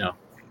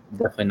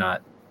 Definitely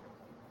not.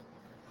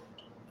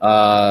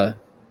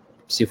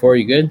 C4, are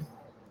you good?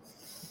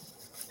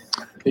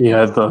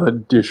 Yeah,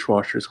 the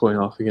dishwasher's going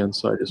off again,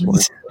 so I just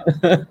want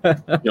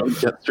to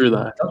get through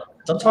that.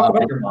 Don't talk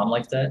about your mom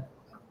like that.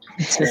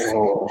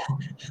 Oh.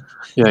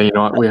 Yeah,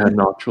 we had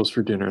nachos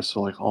for dinner,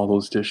 so like all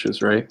those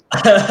dishes, right?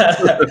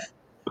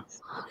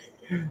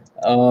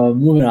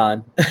 Moving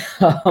on.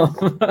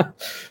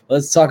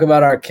 Let's talk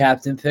about our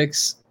captain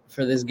picks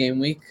for this game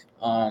week.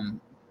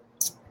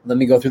 Let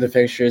me go through the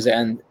fixtures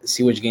and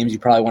see which games you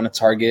probably want to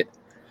target.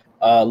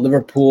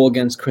 Liverpool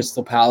against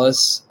Crystal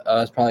Palace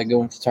is probably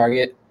going to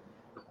target.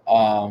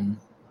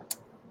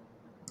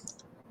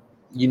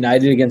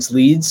 United against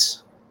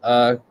Leeds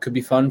could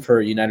be fun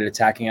for United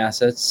attacking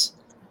assets.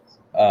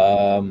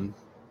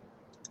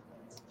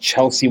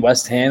 Chelsea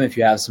West Ham if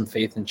you have some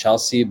faith in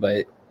Chelsea,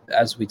 but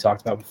as we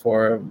talked about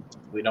before,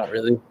 we don't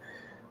really.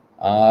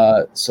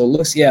 So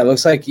it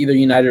looks like either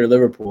United or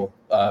Liverpool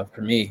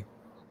for me.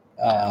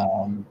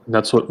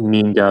 That's what me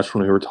and Gash,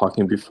 when we were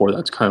talking before,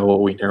 that's kind of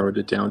what we narrowed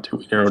it down to.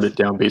 We narrowed it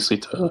down basically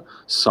to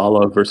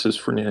Salah versus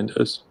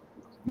Fernandes.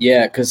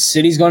 Yeah, because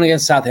City's going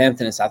against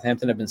Southampton, and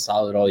Southampton have been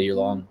solid all year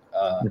long.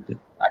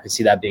 I could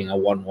see that being a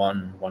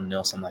 1-1,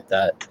 1-0, something like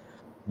that.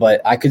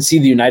 But I could see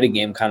the United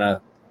game kind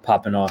of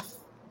popping off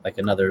like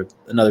another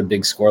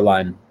big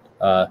scoreline.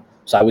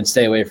 So I would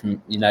stay away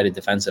from United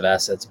defensive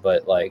assets.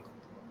 But like,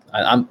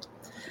 I'll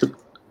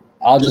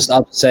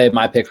say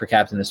my pick for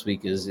captain this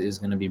week is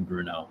going to be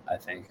Bruno. I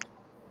think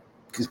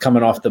because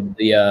coming off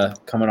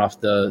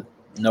the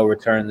no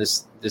return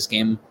this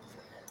game.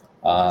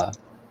 I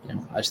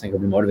just think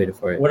he'll be motivated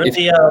for it. What do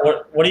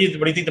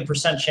you think the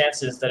percent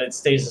chance is that it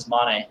stays as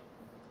Mane?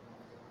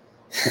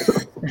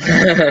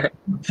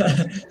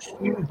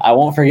 I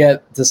won't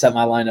forget to set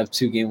my lineup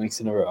 2 game weeks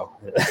in a row.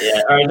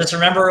 Yeah, all right. Just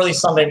remember early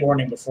Sunday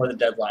morning before the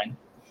deadline.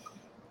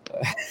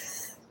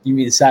 You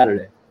mean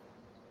Saturday?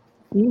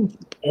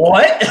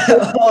 What?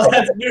 Oh,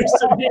 that's news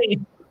to me.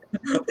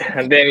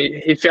 And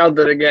then he failed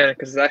it again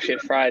because it's actually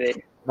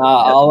Friday. Nah,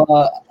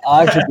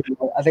 I'll actually.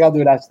 I think I'll do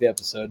it after the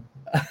episode.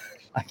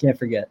 I can't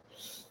forget.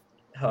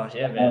 Oh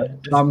yeah, man.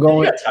 I'm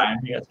going.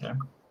 You got time.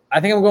 I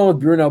think I'm going with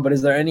Bruno, but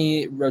is there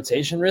any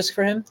rotation risk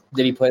for him?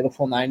 Did he play the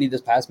full 90 this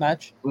past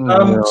match?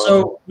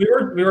 So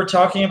we were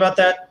talking about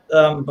that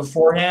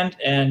beforehand,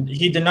 and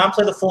he did not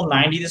play the full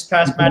 90 this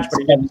past match,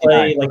 but he did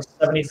play like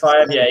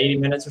 75, 80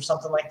 minutes or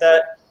something like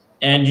that.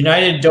 And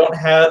United don't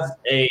have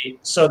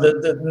so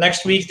the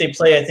next week they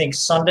play, I think,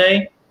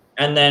 Sunday,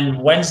 and then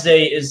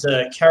Wednesday is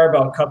the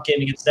Carabao Cup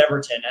game against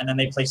Everton, and then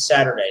they play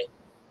Saturday.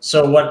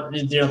 So what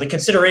the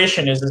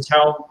consideration is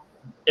how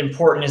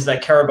important is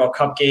that Carabao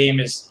Cup game?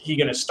 Is he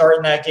going to start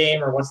in that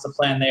game, or what's the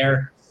plan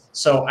there?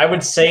 So I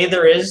would say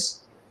there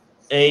is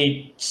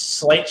a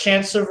slight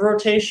chance of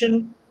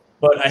rotation,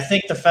 but I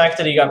think the fact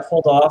that he got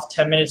pulled off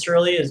 10 minutes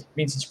early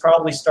means he's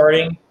probably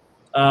starting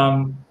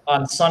on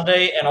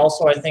Sunday. And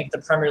also I think the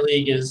Premier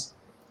League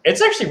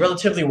it's actually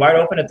relatively wide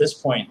open at this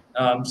point.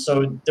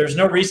 So there's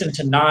no reason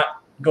to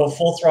not go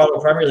full throttle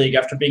Premier League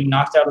after being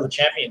knocked out of the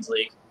Champions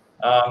League.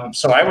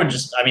 So I would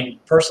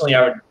personally,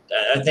 I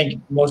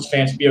think most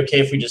fans would be okay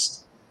if we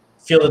just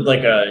fielded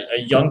like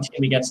a young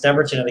team against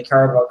Everton in the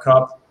Carabao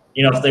Cup.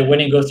 If they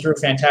win and go through,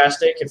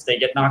 fantastic. If they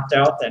get knocked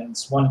out, then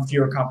it's one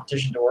fewer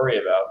competition to worry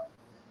about.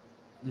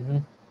 Mm-hmm.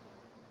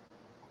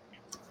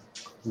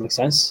 Makes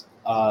sense.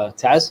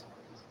 Taz?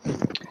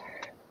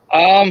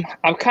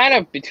 I'm kind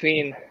of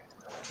between.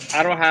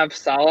 I don't have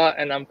Salah,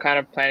 and I'm kind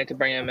of planning to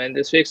bring him in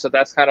this week. So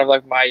that's kind of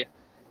like my,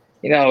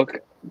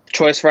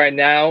 choice right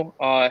now.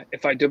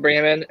 If I do bring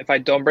him in, if I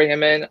don't bring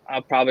him in,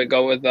 I'll probably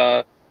go with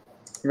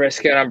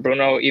risk it on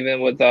Bruno,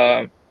 even with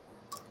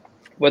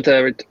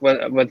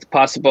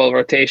possible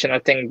rotation. I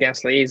think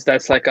against Leeds,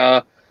 that's like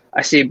I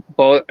see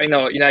both.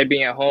 United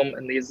being at home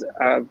and Leeds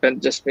been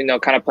just kind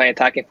of playing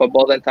attacking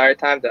football the entire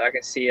time. That I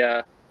can see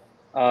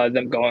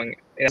them going.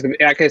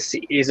 I can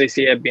easily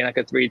see it being like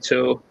a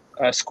 3-2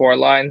 score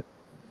line,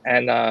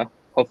 and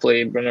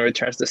hopefully Bruno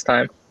returns this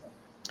time.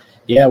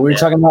 Yeah, we were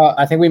talking about.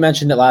 I think we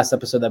mentioned it last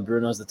episode that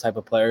Bruno's the type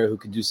of player who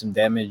could do some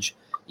damage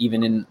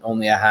even in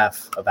only a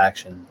half of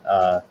action.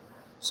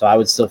 So I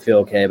would still feel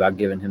okay about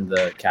giving him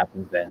the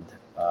captain's band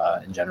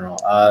in general.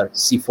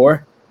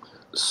 C4.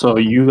 So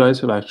you guys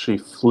have actually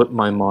flipped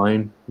my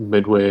mind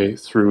midway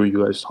through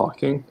you guys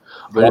talking.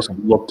 I just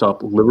looked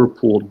up.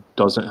 Liverpool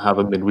doesn't have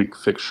a midweek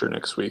fixture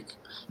next week,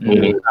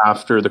 meaning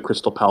after the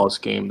Crystal Palace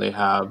game, they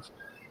have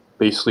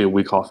basically a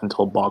week off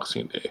until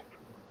Boxing Day.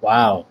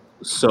 Wow.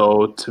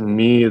 So to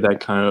me,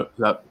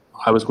 that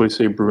I was going to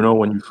say Bruno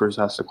when you first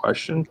asked the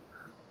question,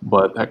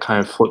 but that kind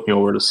of flipped me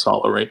over to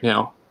Salah right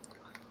now.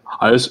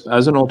 As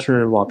an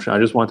alternative option, I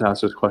just want to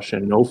ask this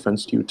question. No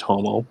offense to you,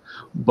 Tomo,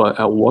 but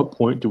at what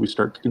point do we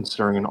start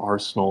considering an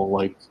Arsenal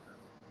like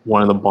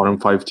one of the bottom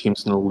 5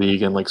 teams in the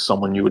league and like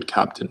someone you would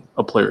captain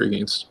a player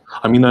against?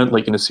 I mean that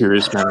like in a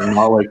serious manner,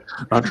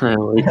 not trying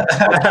to like.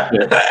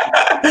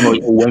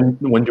 Like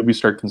when do we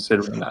start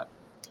considering that?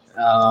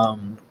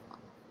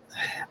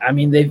 I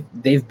mean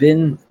they've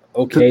been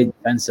okay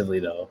defensively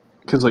though.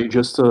 Because like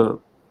just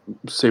to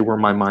say where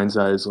my mind's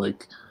at is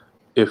like,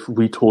 if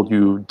we told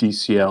you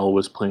DCL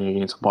was playing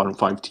against a bottom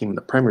 5 team in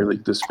the Premier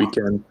League this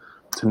weekend,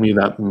 to me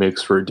that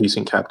makes for a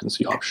decent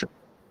captaincy option.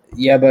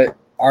 Yeah, but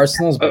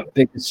Arsenal's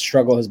biggest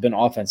struggle has been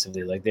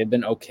offensively. Like they've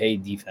been okay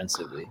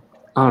defensively.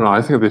 I don't know.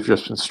 I think they've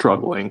just been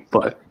struggling,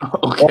 but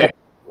okay.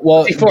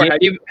 Well,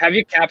 have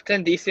you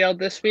captained DCL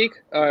this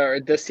week or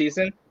this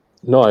season?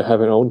 No, I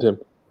haven't owned him.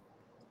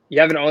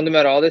 You haven't owned him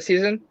at all this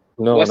season?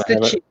 No. What's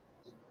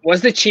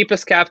the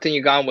cheapest captain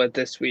you gone with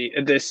this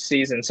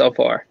season so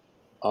far?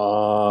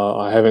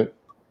 I haven't.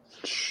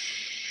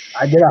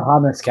 I did a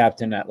Hamas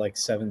captain at like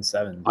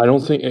 7-7. I don't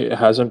think it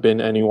hasn't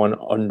been anyone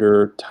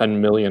under 10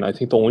 million. I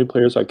think the only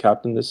players I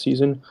captained this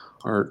season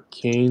are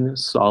Kane,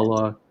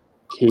 Salah,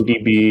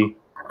 KDB,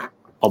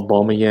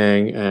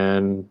 Aubameyang,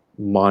 and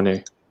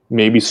Mane.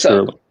 Maybe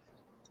Sterling.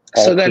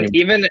 So then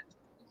even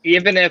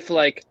if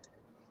like,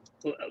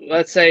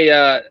 let's say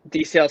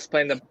DCL's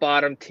playing the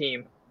bottom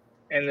team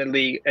in the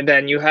league, and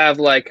then you have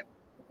like,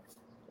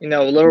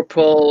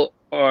 Liverpool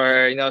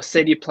or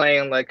City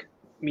playing like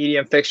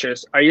medium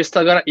fixtures, are you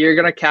still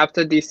gonna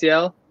captain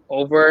DCL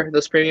over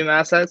those premium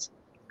assets?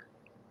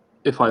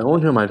 If I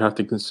own him, I'd have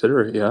to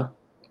consider it. Yeah.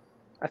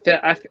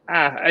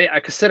 I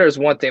consider it's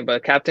one thing,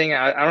 but captaining,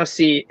 I don't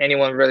see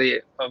anyone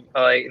really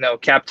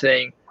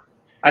captaining.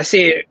 I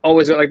see it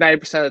always like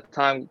 90% of the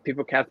time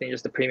people captaining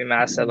just the premium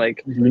asset.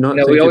 Like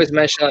we always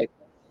mention like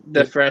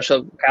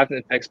differential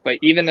captain picks, but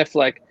even if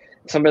like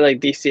somebody like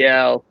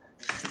DCL,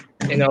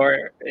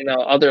 or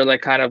other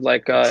like kind of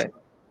like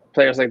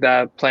players like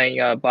that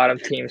playing bottom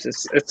teams,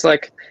 it's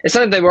like it's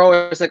something they were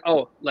always like,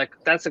 oh, like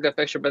that's a good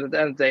fixture, but at the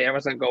end of the day,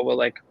 everyone's gonna go with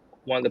like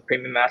one of the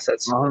premium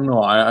assets. I don't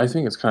know. I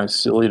think it's kind of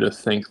silly to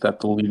think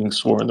that the leading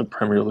scorer in the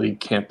Premier League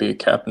can't be a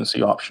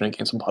captaincy option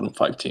against a bottom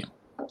 5 team.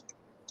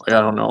 Like, I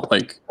don't know.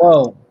 Like,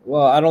 well,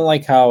 I don't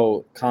like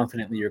how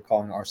confidently you're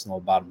calling Arsenal a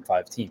bottom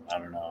 5 team. I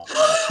don't know.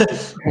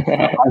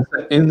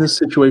 In this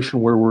situation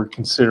where we're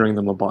considering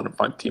them a bottom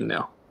 5 team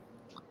now,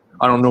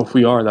 I don't know if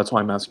we are. That's why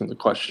I'm asking the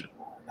question.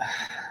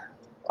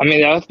 I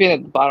mean, that would be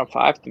in the bottom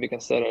 5 to be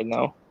considered.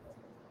 No.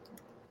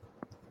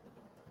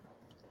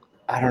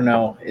 I don't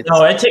know. It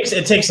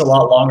takes a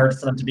lot longer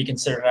for them to be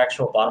considered an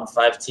actual bottom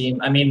 5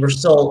 team. I mean,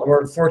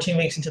 we're 14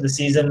 weeks into the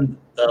season.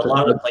 A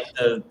lot of like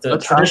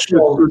the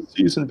traditional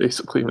season,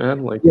 basically,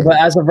 man. Like, yeah, but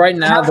as of right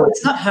now,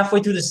 it's not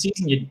halfway through the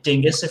season, you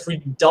dingus. If we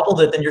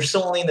doubled it, then you're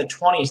still only in the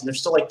 20s, and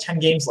there's still like 10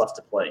 games left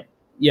to play.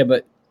 Yeah,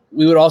 but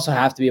we would also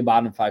have to be a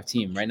bottom 5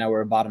 team. Right now,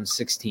 we're a bottom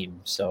 6 team.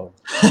 So,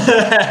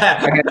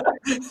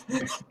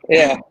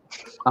 yeah.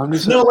 I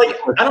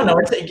don't know.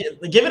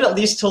 Give it at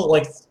least till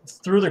like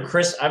through the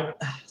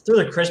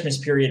Christmas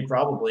period,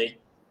 probably.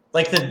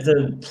 Like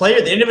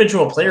the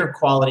individual player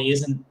quality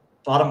isn't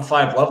bottom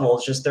 5 level.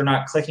 It's just they're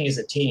not clicking as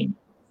a team.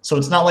 So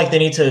it's not like they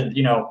need to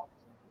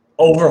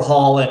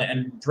overhaul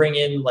and bring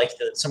in like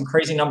some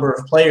crazy number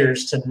of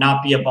players to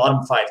not be a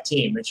bottom 5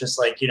 team. It's just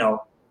like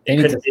they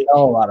need to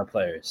sell a lot of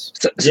players.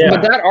 So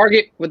with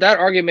that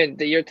argument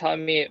that you're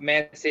telling me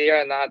Man City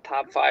are not a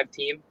top 5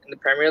 team in the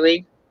Premier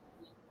League,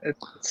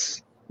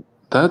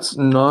 that's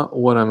not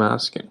what I'm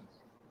asking.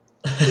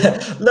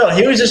 No,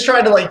 he was just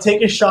trying to like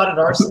take a shot at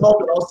Arsenal,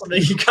 but also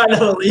make you kind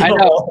of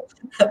believable.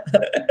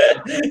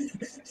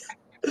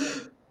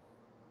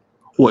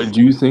 What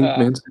do you think?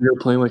 Man City are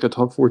playing like a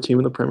top 4 team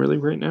in the Premier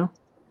League right now?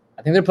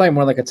 I think they're playing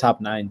more like a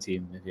top 9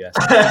 team. If you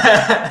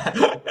ask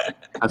me.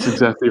 That's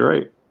exactly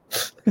right.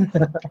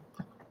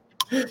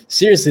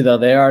 Seriously though,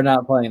 they are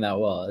not playing that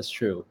well. That's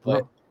true,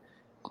 but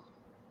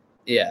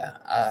Yeah.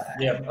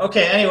 Yeah.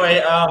 Okay.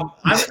 Anyway,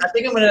 I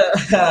think I'm gonna.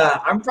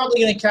 I'm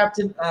probably gonna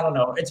captain. I don't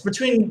know. It's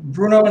between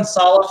Bruno and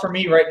Salah for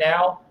me right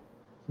now,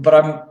 but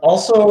I'm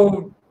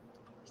also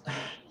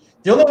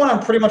the only one I'm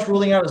pretty much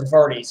ruling out is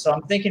Vardy. So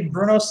I'm thinking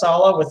Bruno,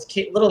 Salah with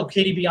little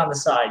KDB on the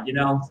side.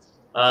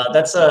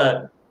 That's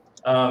a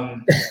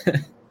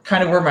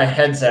kind of where my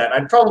head's at.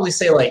 I'd probably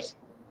say like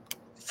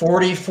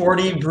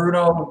 40-40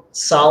 Bruno,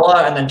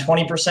 Salah, and then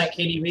 20%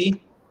 KDB.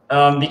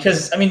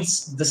 Because I mean,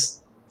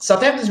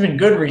 Southampton's been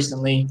good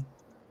recently.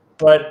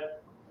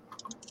 But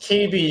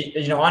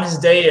KDB, on his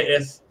day,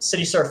 if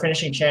City start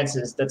finishing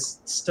chances, that's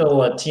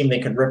still a team they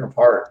could rip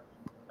apart.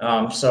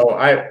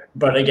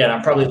 But again,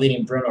 I'm probably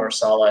leading Bruno or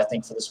Salah, I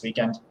think, for this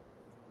weekend.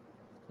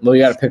 Well,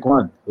 you got to pick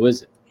one. Who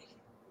is it?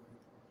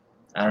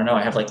 I don't know.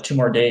 I have like 2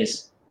 more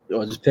days.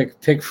 Well, just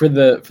pick for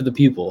the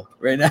people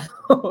right now.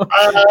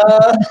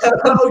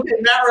 Okay,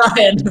 Matt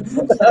Ryan.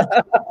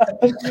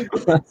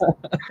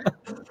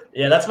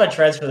 Yeah, that's my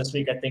transfer this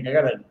week. I think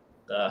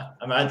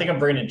I think I'm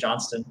bringing in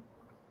Johnston.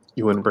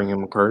 You wouldn't bring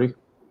in McCarty?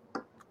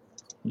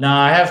 No,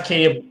 I have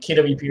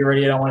KWP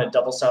already. I don't want to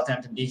double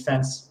Southampton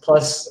defense.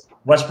 Plus,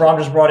 West Brom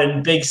just brought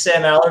in Big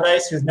Sam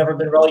Allardyce, who's never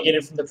been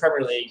relegated from the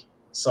Premier League.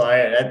 So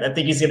I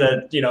think he's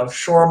going to,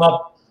 shore him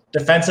up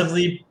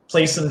defensively,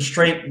 play some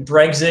straight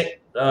Brexit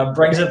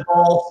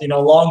ball,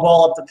 long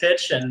ball up the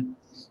pitch, and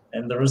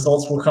the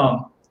results will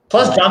come.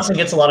 Plus, Johnson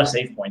gets a lot of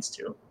save points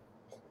too.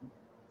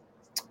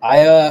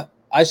 I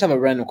just have a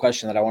random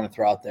question that I want to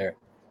throw out there.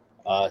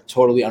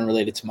 Totally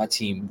unrelated to my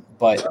team,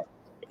 but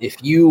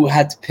if you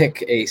had to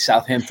pick a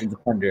Southampton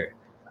defender,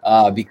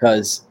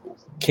 because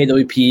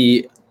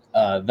KWP,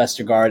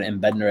 Vestergaard,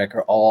 and Bednarek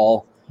are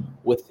all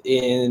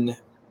within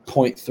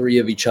 0.3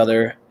 of each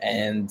other,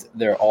 and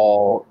they're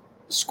all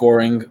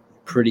scoring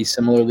pretty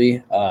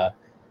similarly.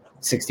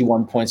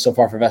 61 points so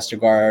far for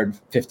Vestergaard,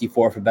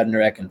 54 for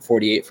Bednarek, and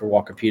 48 for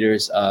Walker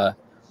Peters.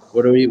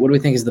 What do we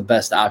think is the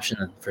best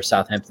option for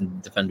Southampton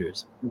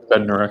defenders?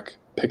 Bednarek.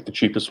 Pick the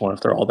cheapest one if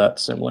they're all that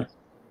similar.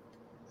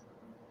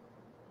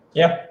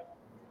 Yeah.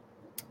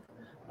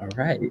 All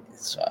right.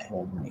 So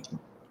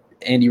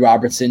Andy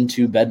Robertson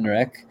to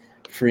Bednarek,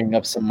 freeing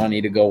up some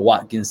money to go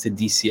Watkins to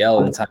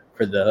DCL in time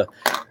for the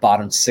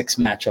bottom 6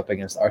 matchup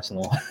against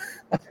Arsenal.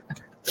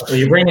 So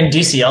you bring in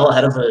DCL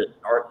ahead of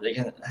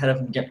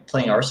him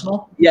playing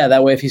Arsenal? Yeah,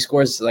 that way if he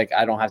scores,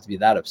 I don't have to be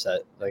that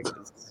upset.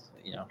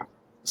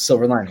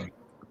 Silver lining.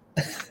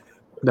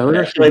 That would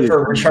actually play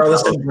for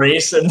Richarlison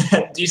brace and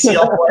then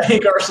DCL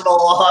playing Arsenal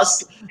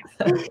loss.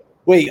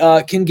 Wait,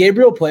 can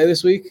Gabriel play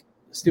this week?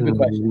 Stupid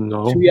question.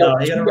 No. He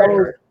got a red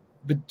card.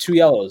 But 2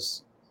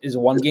 yellows is a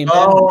 1-game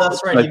ban? Oh,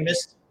 that's right. He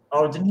missed.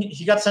 Oh, didn't he?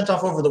 He got sent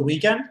off over the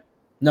weekend?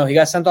 No, he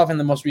got sent off in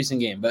the most recent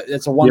game, but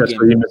it's a 1-game. Yeah,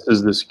 so he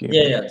misses this game.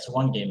 Yeah, it's a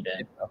 1-game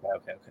ban.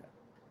 Okay.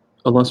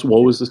 Unless,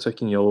 what was the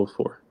second yellow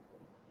for?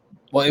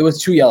 Well, it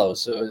was 2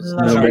 yellows. So it was,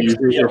 No, but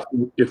usually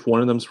if one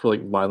of them's for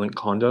violent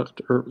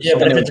conduct or yeah,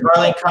 but if it's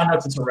violent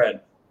conduct, it's a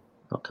red.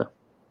 Okay.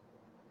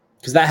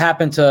 Because that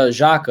happened to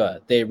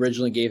Xhaka. They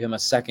originally gave him a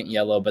second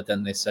yellow, but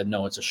then they said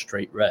no, it's a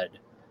straight red.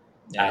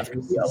 Yeah,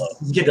 After the yellow.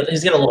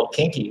 He's getting a little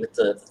kinky with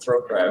the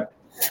throat grab.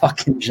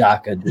 Fucking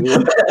Xhaka, dude.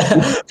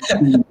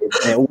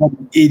 Man, what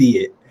an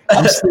idiot.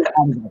 I'm still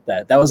on about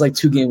that. That was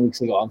 2 game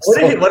weeks ago.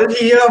 What did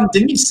he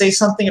didn't he say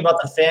something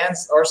about the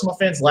fans, Arsenal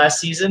fans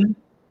last season?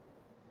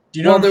 Do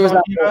you know what there was I'm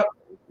talking about?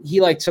 He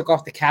took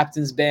off the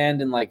captain's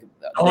band and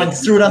and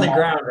threw it on the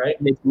ground, right?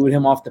 They booed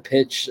him off the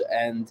pitch,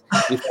 and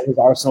he thought his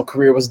Arsenal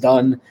career was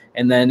done,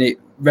 and then it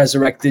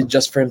resurrected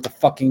just for him to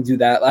fucking do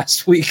that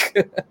last week.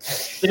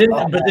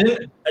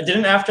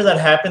 Didn't after that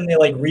happen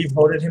they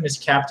re-voted him as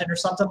captain or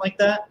something like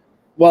that?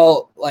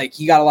 Well,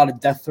 he got a lot of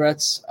death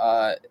threats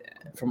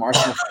from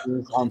Arsenal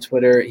fans on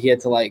Twitter. He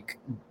had to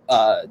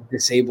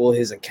disable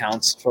his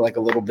accounts for a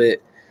little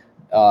bit.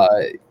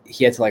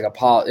 He had to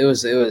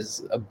apologize. It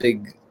was a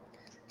big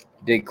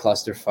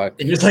clusterfuck.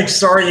 And he's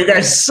sorry, you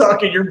guys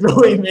suck and you're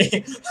booing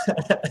me.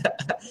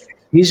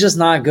 He's just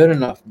not good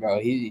enough, bro.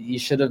 He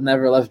should have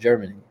never left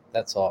Germany.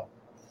 That's all.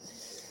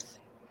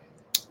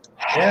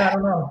 Yeah, I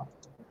don't know.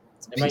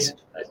 I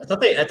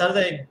thought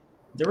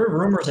there were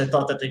rumors. I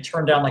thought that they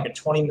turned down a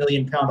 £20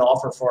 million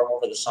offer for him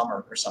over the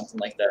summer or something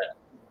like that.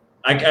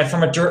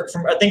 From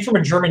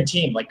a German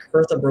team like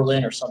Hertha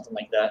Berlin or something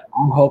like that.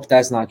 I hope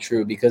that's not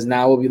true because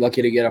now we'll be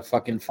lucky to get a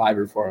fucking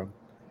fiver for him.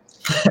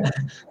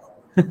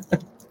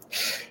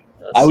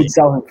 I would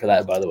sell him for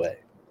that, by the way.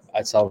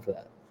 I'd sell him for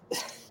that.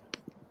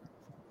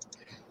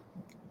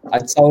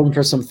 I'd sell him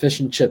for some fish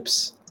and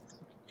chips.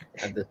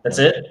 That's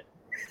it?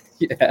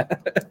 Yeah.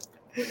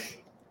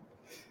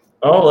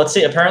 Oh, let's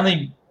see.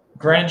 Apparently,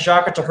 Granit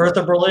Xhaka to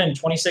Hertha Berlin,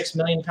 £26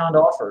 million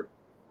offer.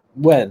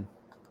 When?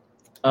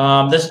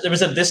 It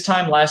was at this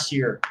time last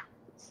year.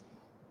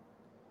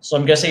 So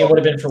I'm guessing it would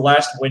have been for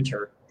last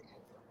winter.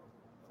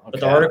 Okay. But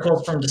the article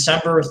is from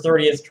December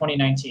 30th,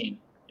 2019.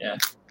 Yeah.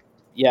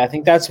 Yeah, I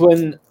think that's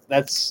when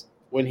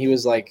he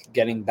was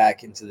getting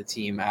back into the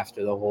team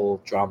after the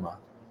whole drama.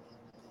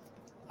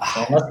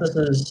 Unless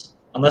it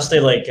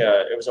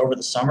was over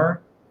the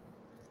summer.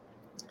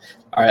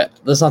 All right,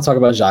 let's not talk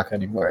about Xhaka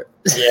anymore.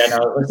 Yeah, no,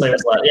 it looks like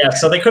it's a lot. Yeah,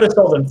 so they could have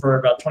sold him for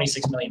about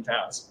 26 million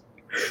pounds.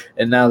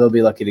 And now they'll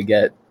be lucky to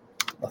get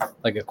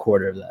like a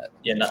quarter of that.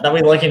 Yeah, that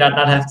we're lucky not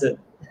have to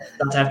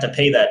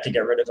pay that to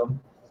get rid of him.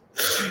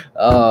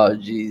 Oh,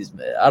 jeez,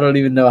 man. I don't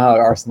even know how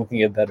Arsenal can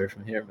get better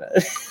from here, man.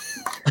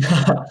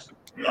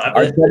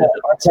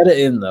 Arteta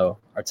in, though.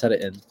 Arteta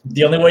in.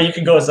 The only way you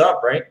can go is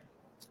up, right?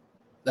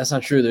 That's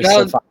not true. There's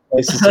still 5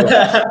 places to go.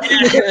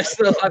 There's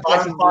still 5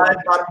 places.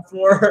 Bottom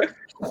 4.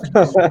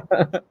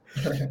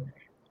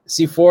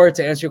 C4,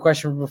 to answer your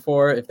question from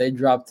before, if they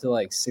drop to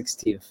like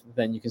 16th,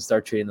 then you can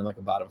start treating them like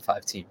a bottom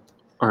 5 team.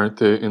 Aren't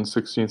they in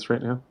 16th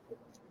right now?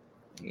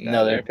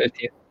 No, they're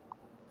 15th.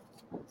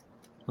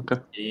 Okay.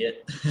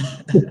 Idiot.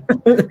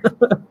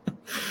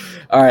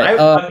 All right.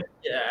 I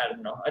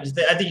don't know. I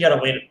think you gotta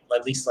wait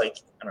at least 5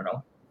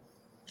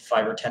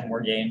 or 10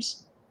 more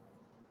games.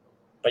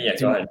 But yeah,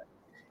 go ahead.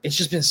 It's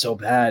just been so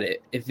bad.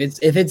 If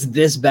it's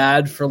this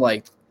bad for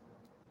like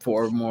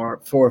 4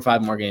 or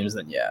 5 more games,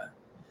 then yeah.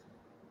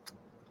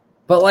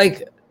 But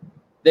like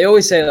they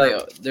always say,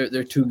 like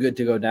they're too good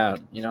to go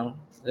down. You know,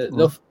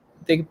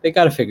 they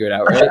got to figure it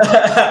out, right?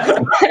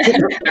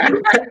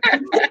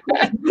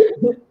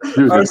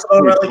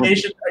 Arsenal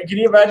relegation. Can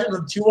you imagine the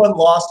 2-1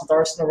 loss with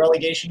Arsenal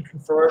relegation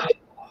confirmed?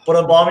 But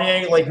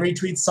Aubameyang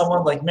retweets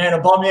someone like, "Man,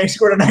 Aubameyang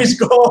scored a nice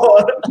goal."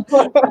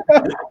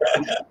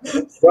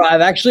 Well,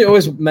 I've actually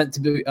always meant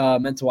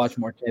to watch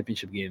more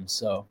championship games.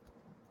 So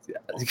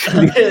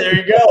there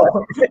you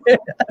go.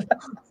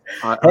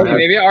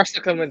 Maybe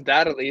Arsenal can win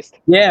that at least.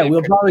 Yeah,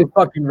 we'll probably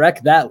fucking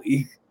wreck that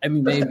league. I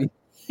mean, maybe.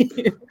 I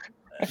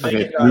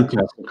mean, if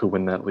Newcastle could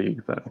win that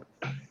league, then.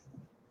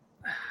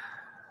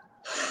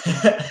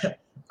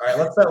 All right,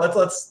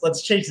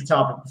 let's change the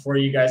topic before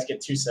you guys get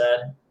too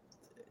sad.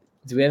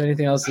 Do we have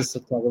anything else to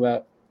talk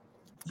about?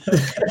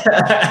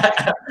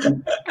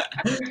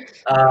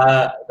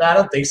 I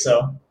don't think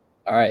so.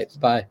 All right,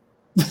 bye.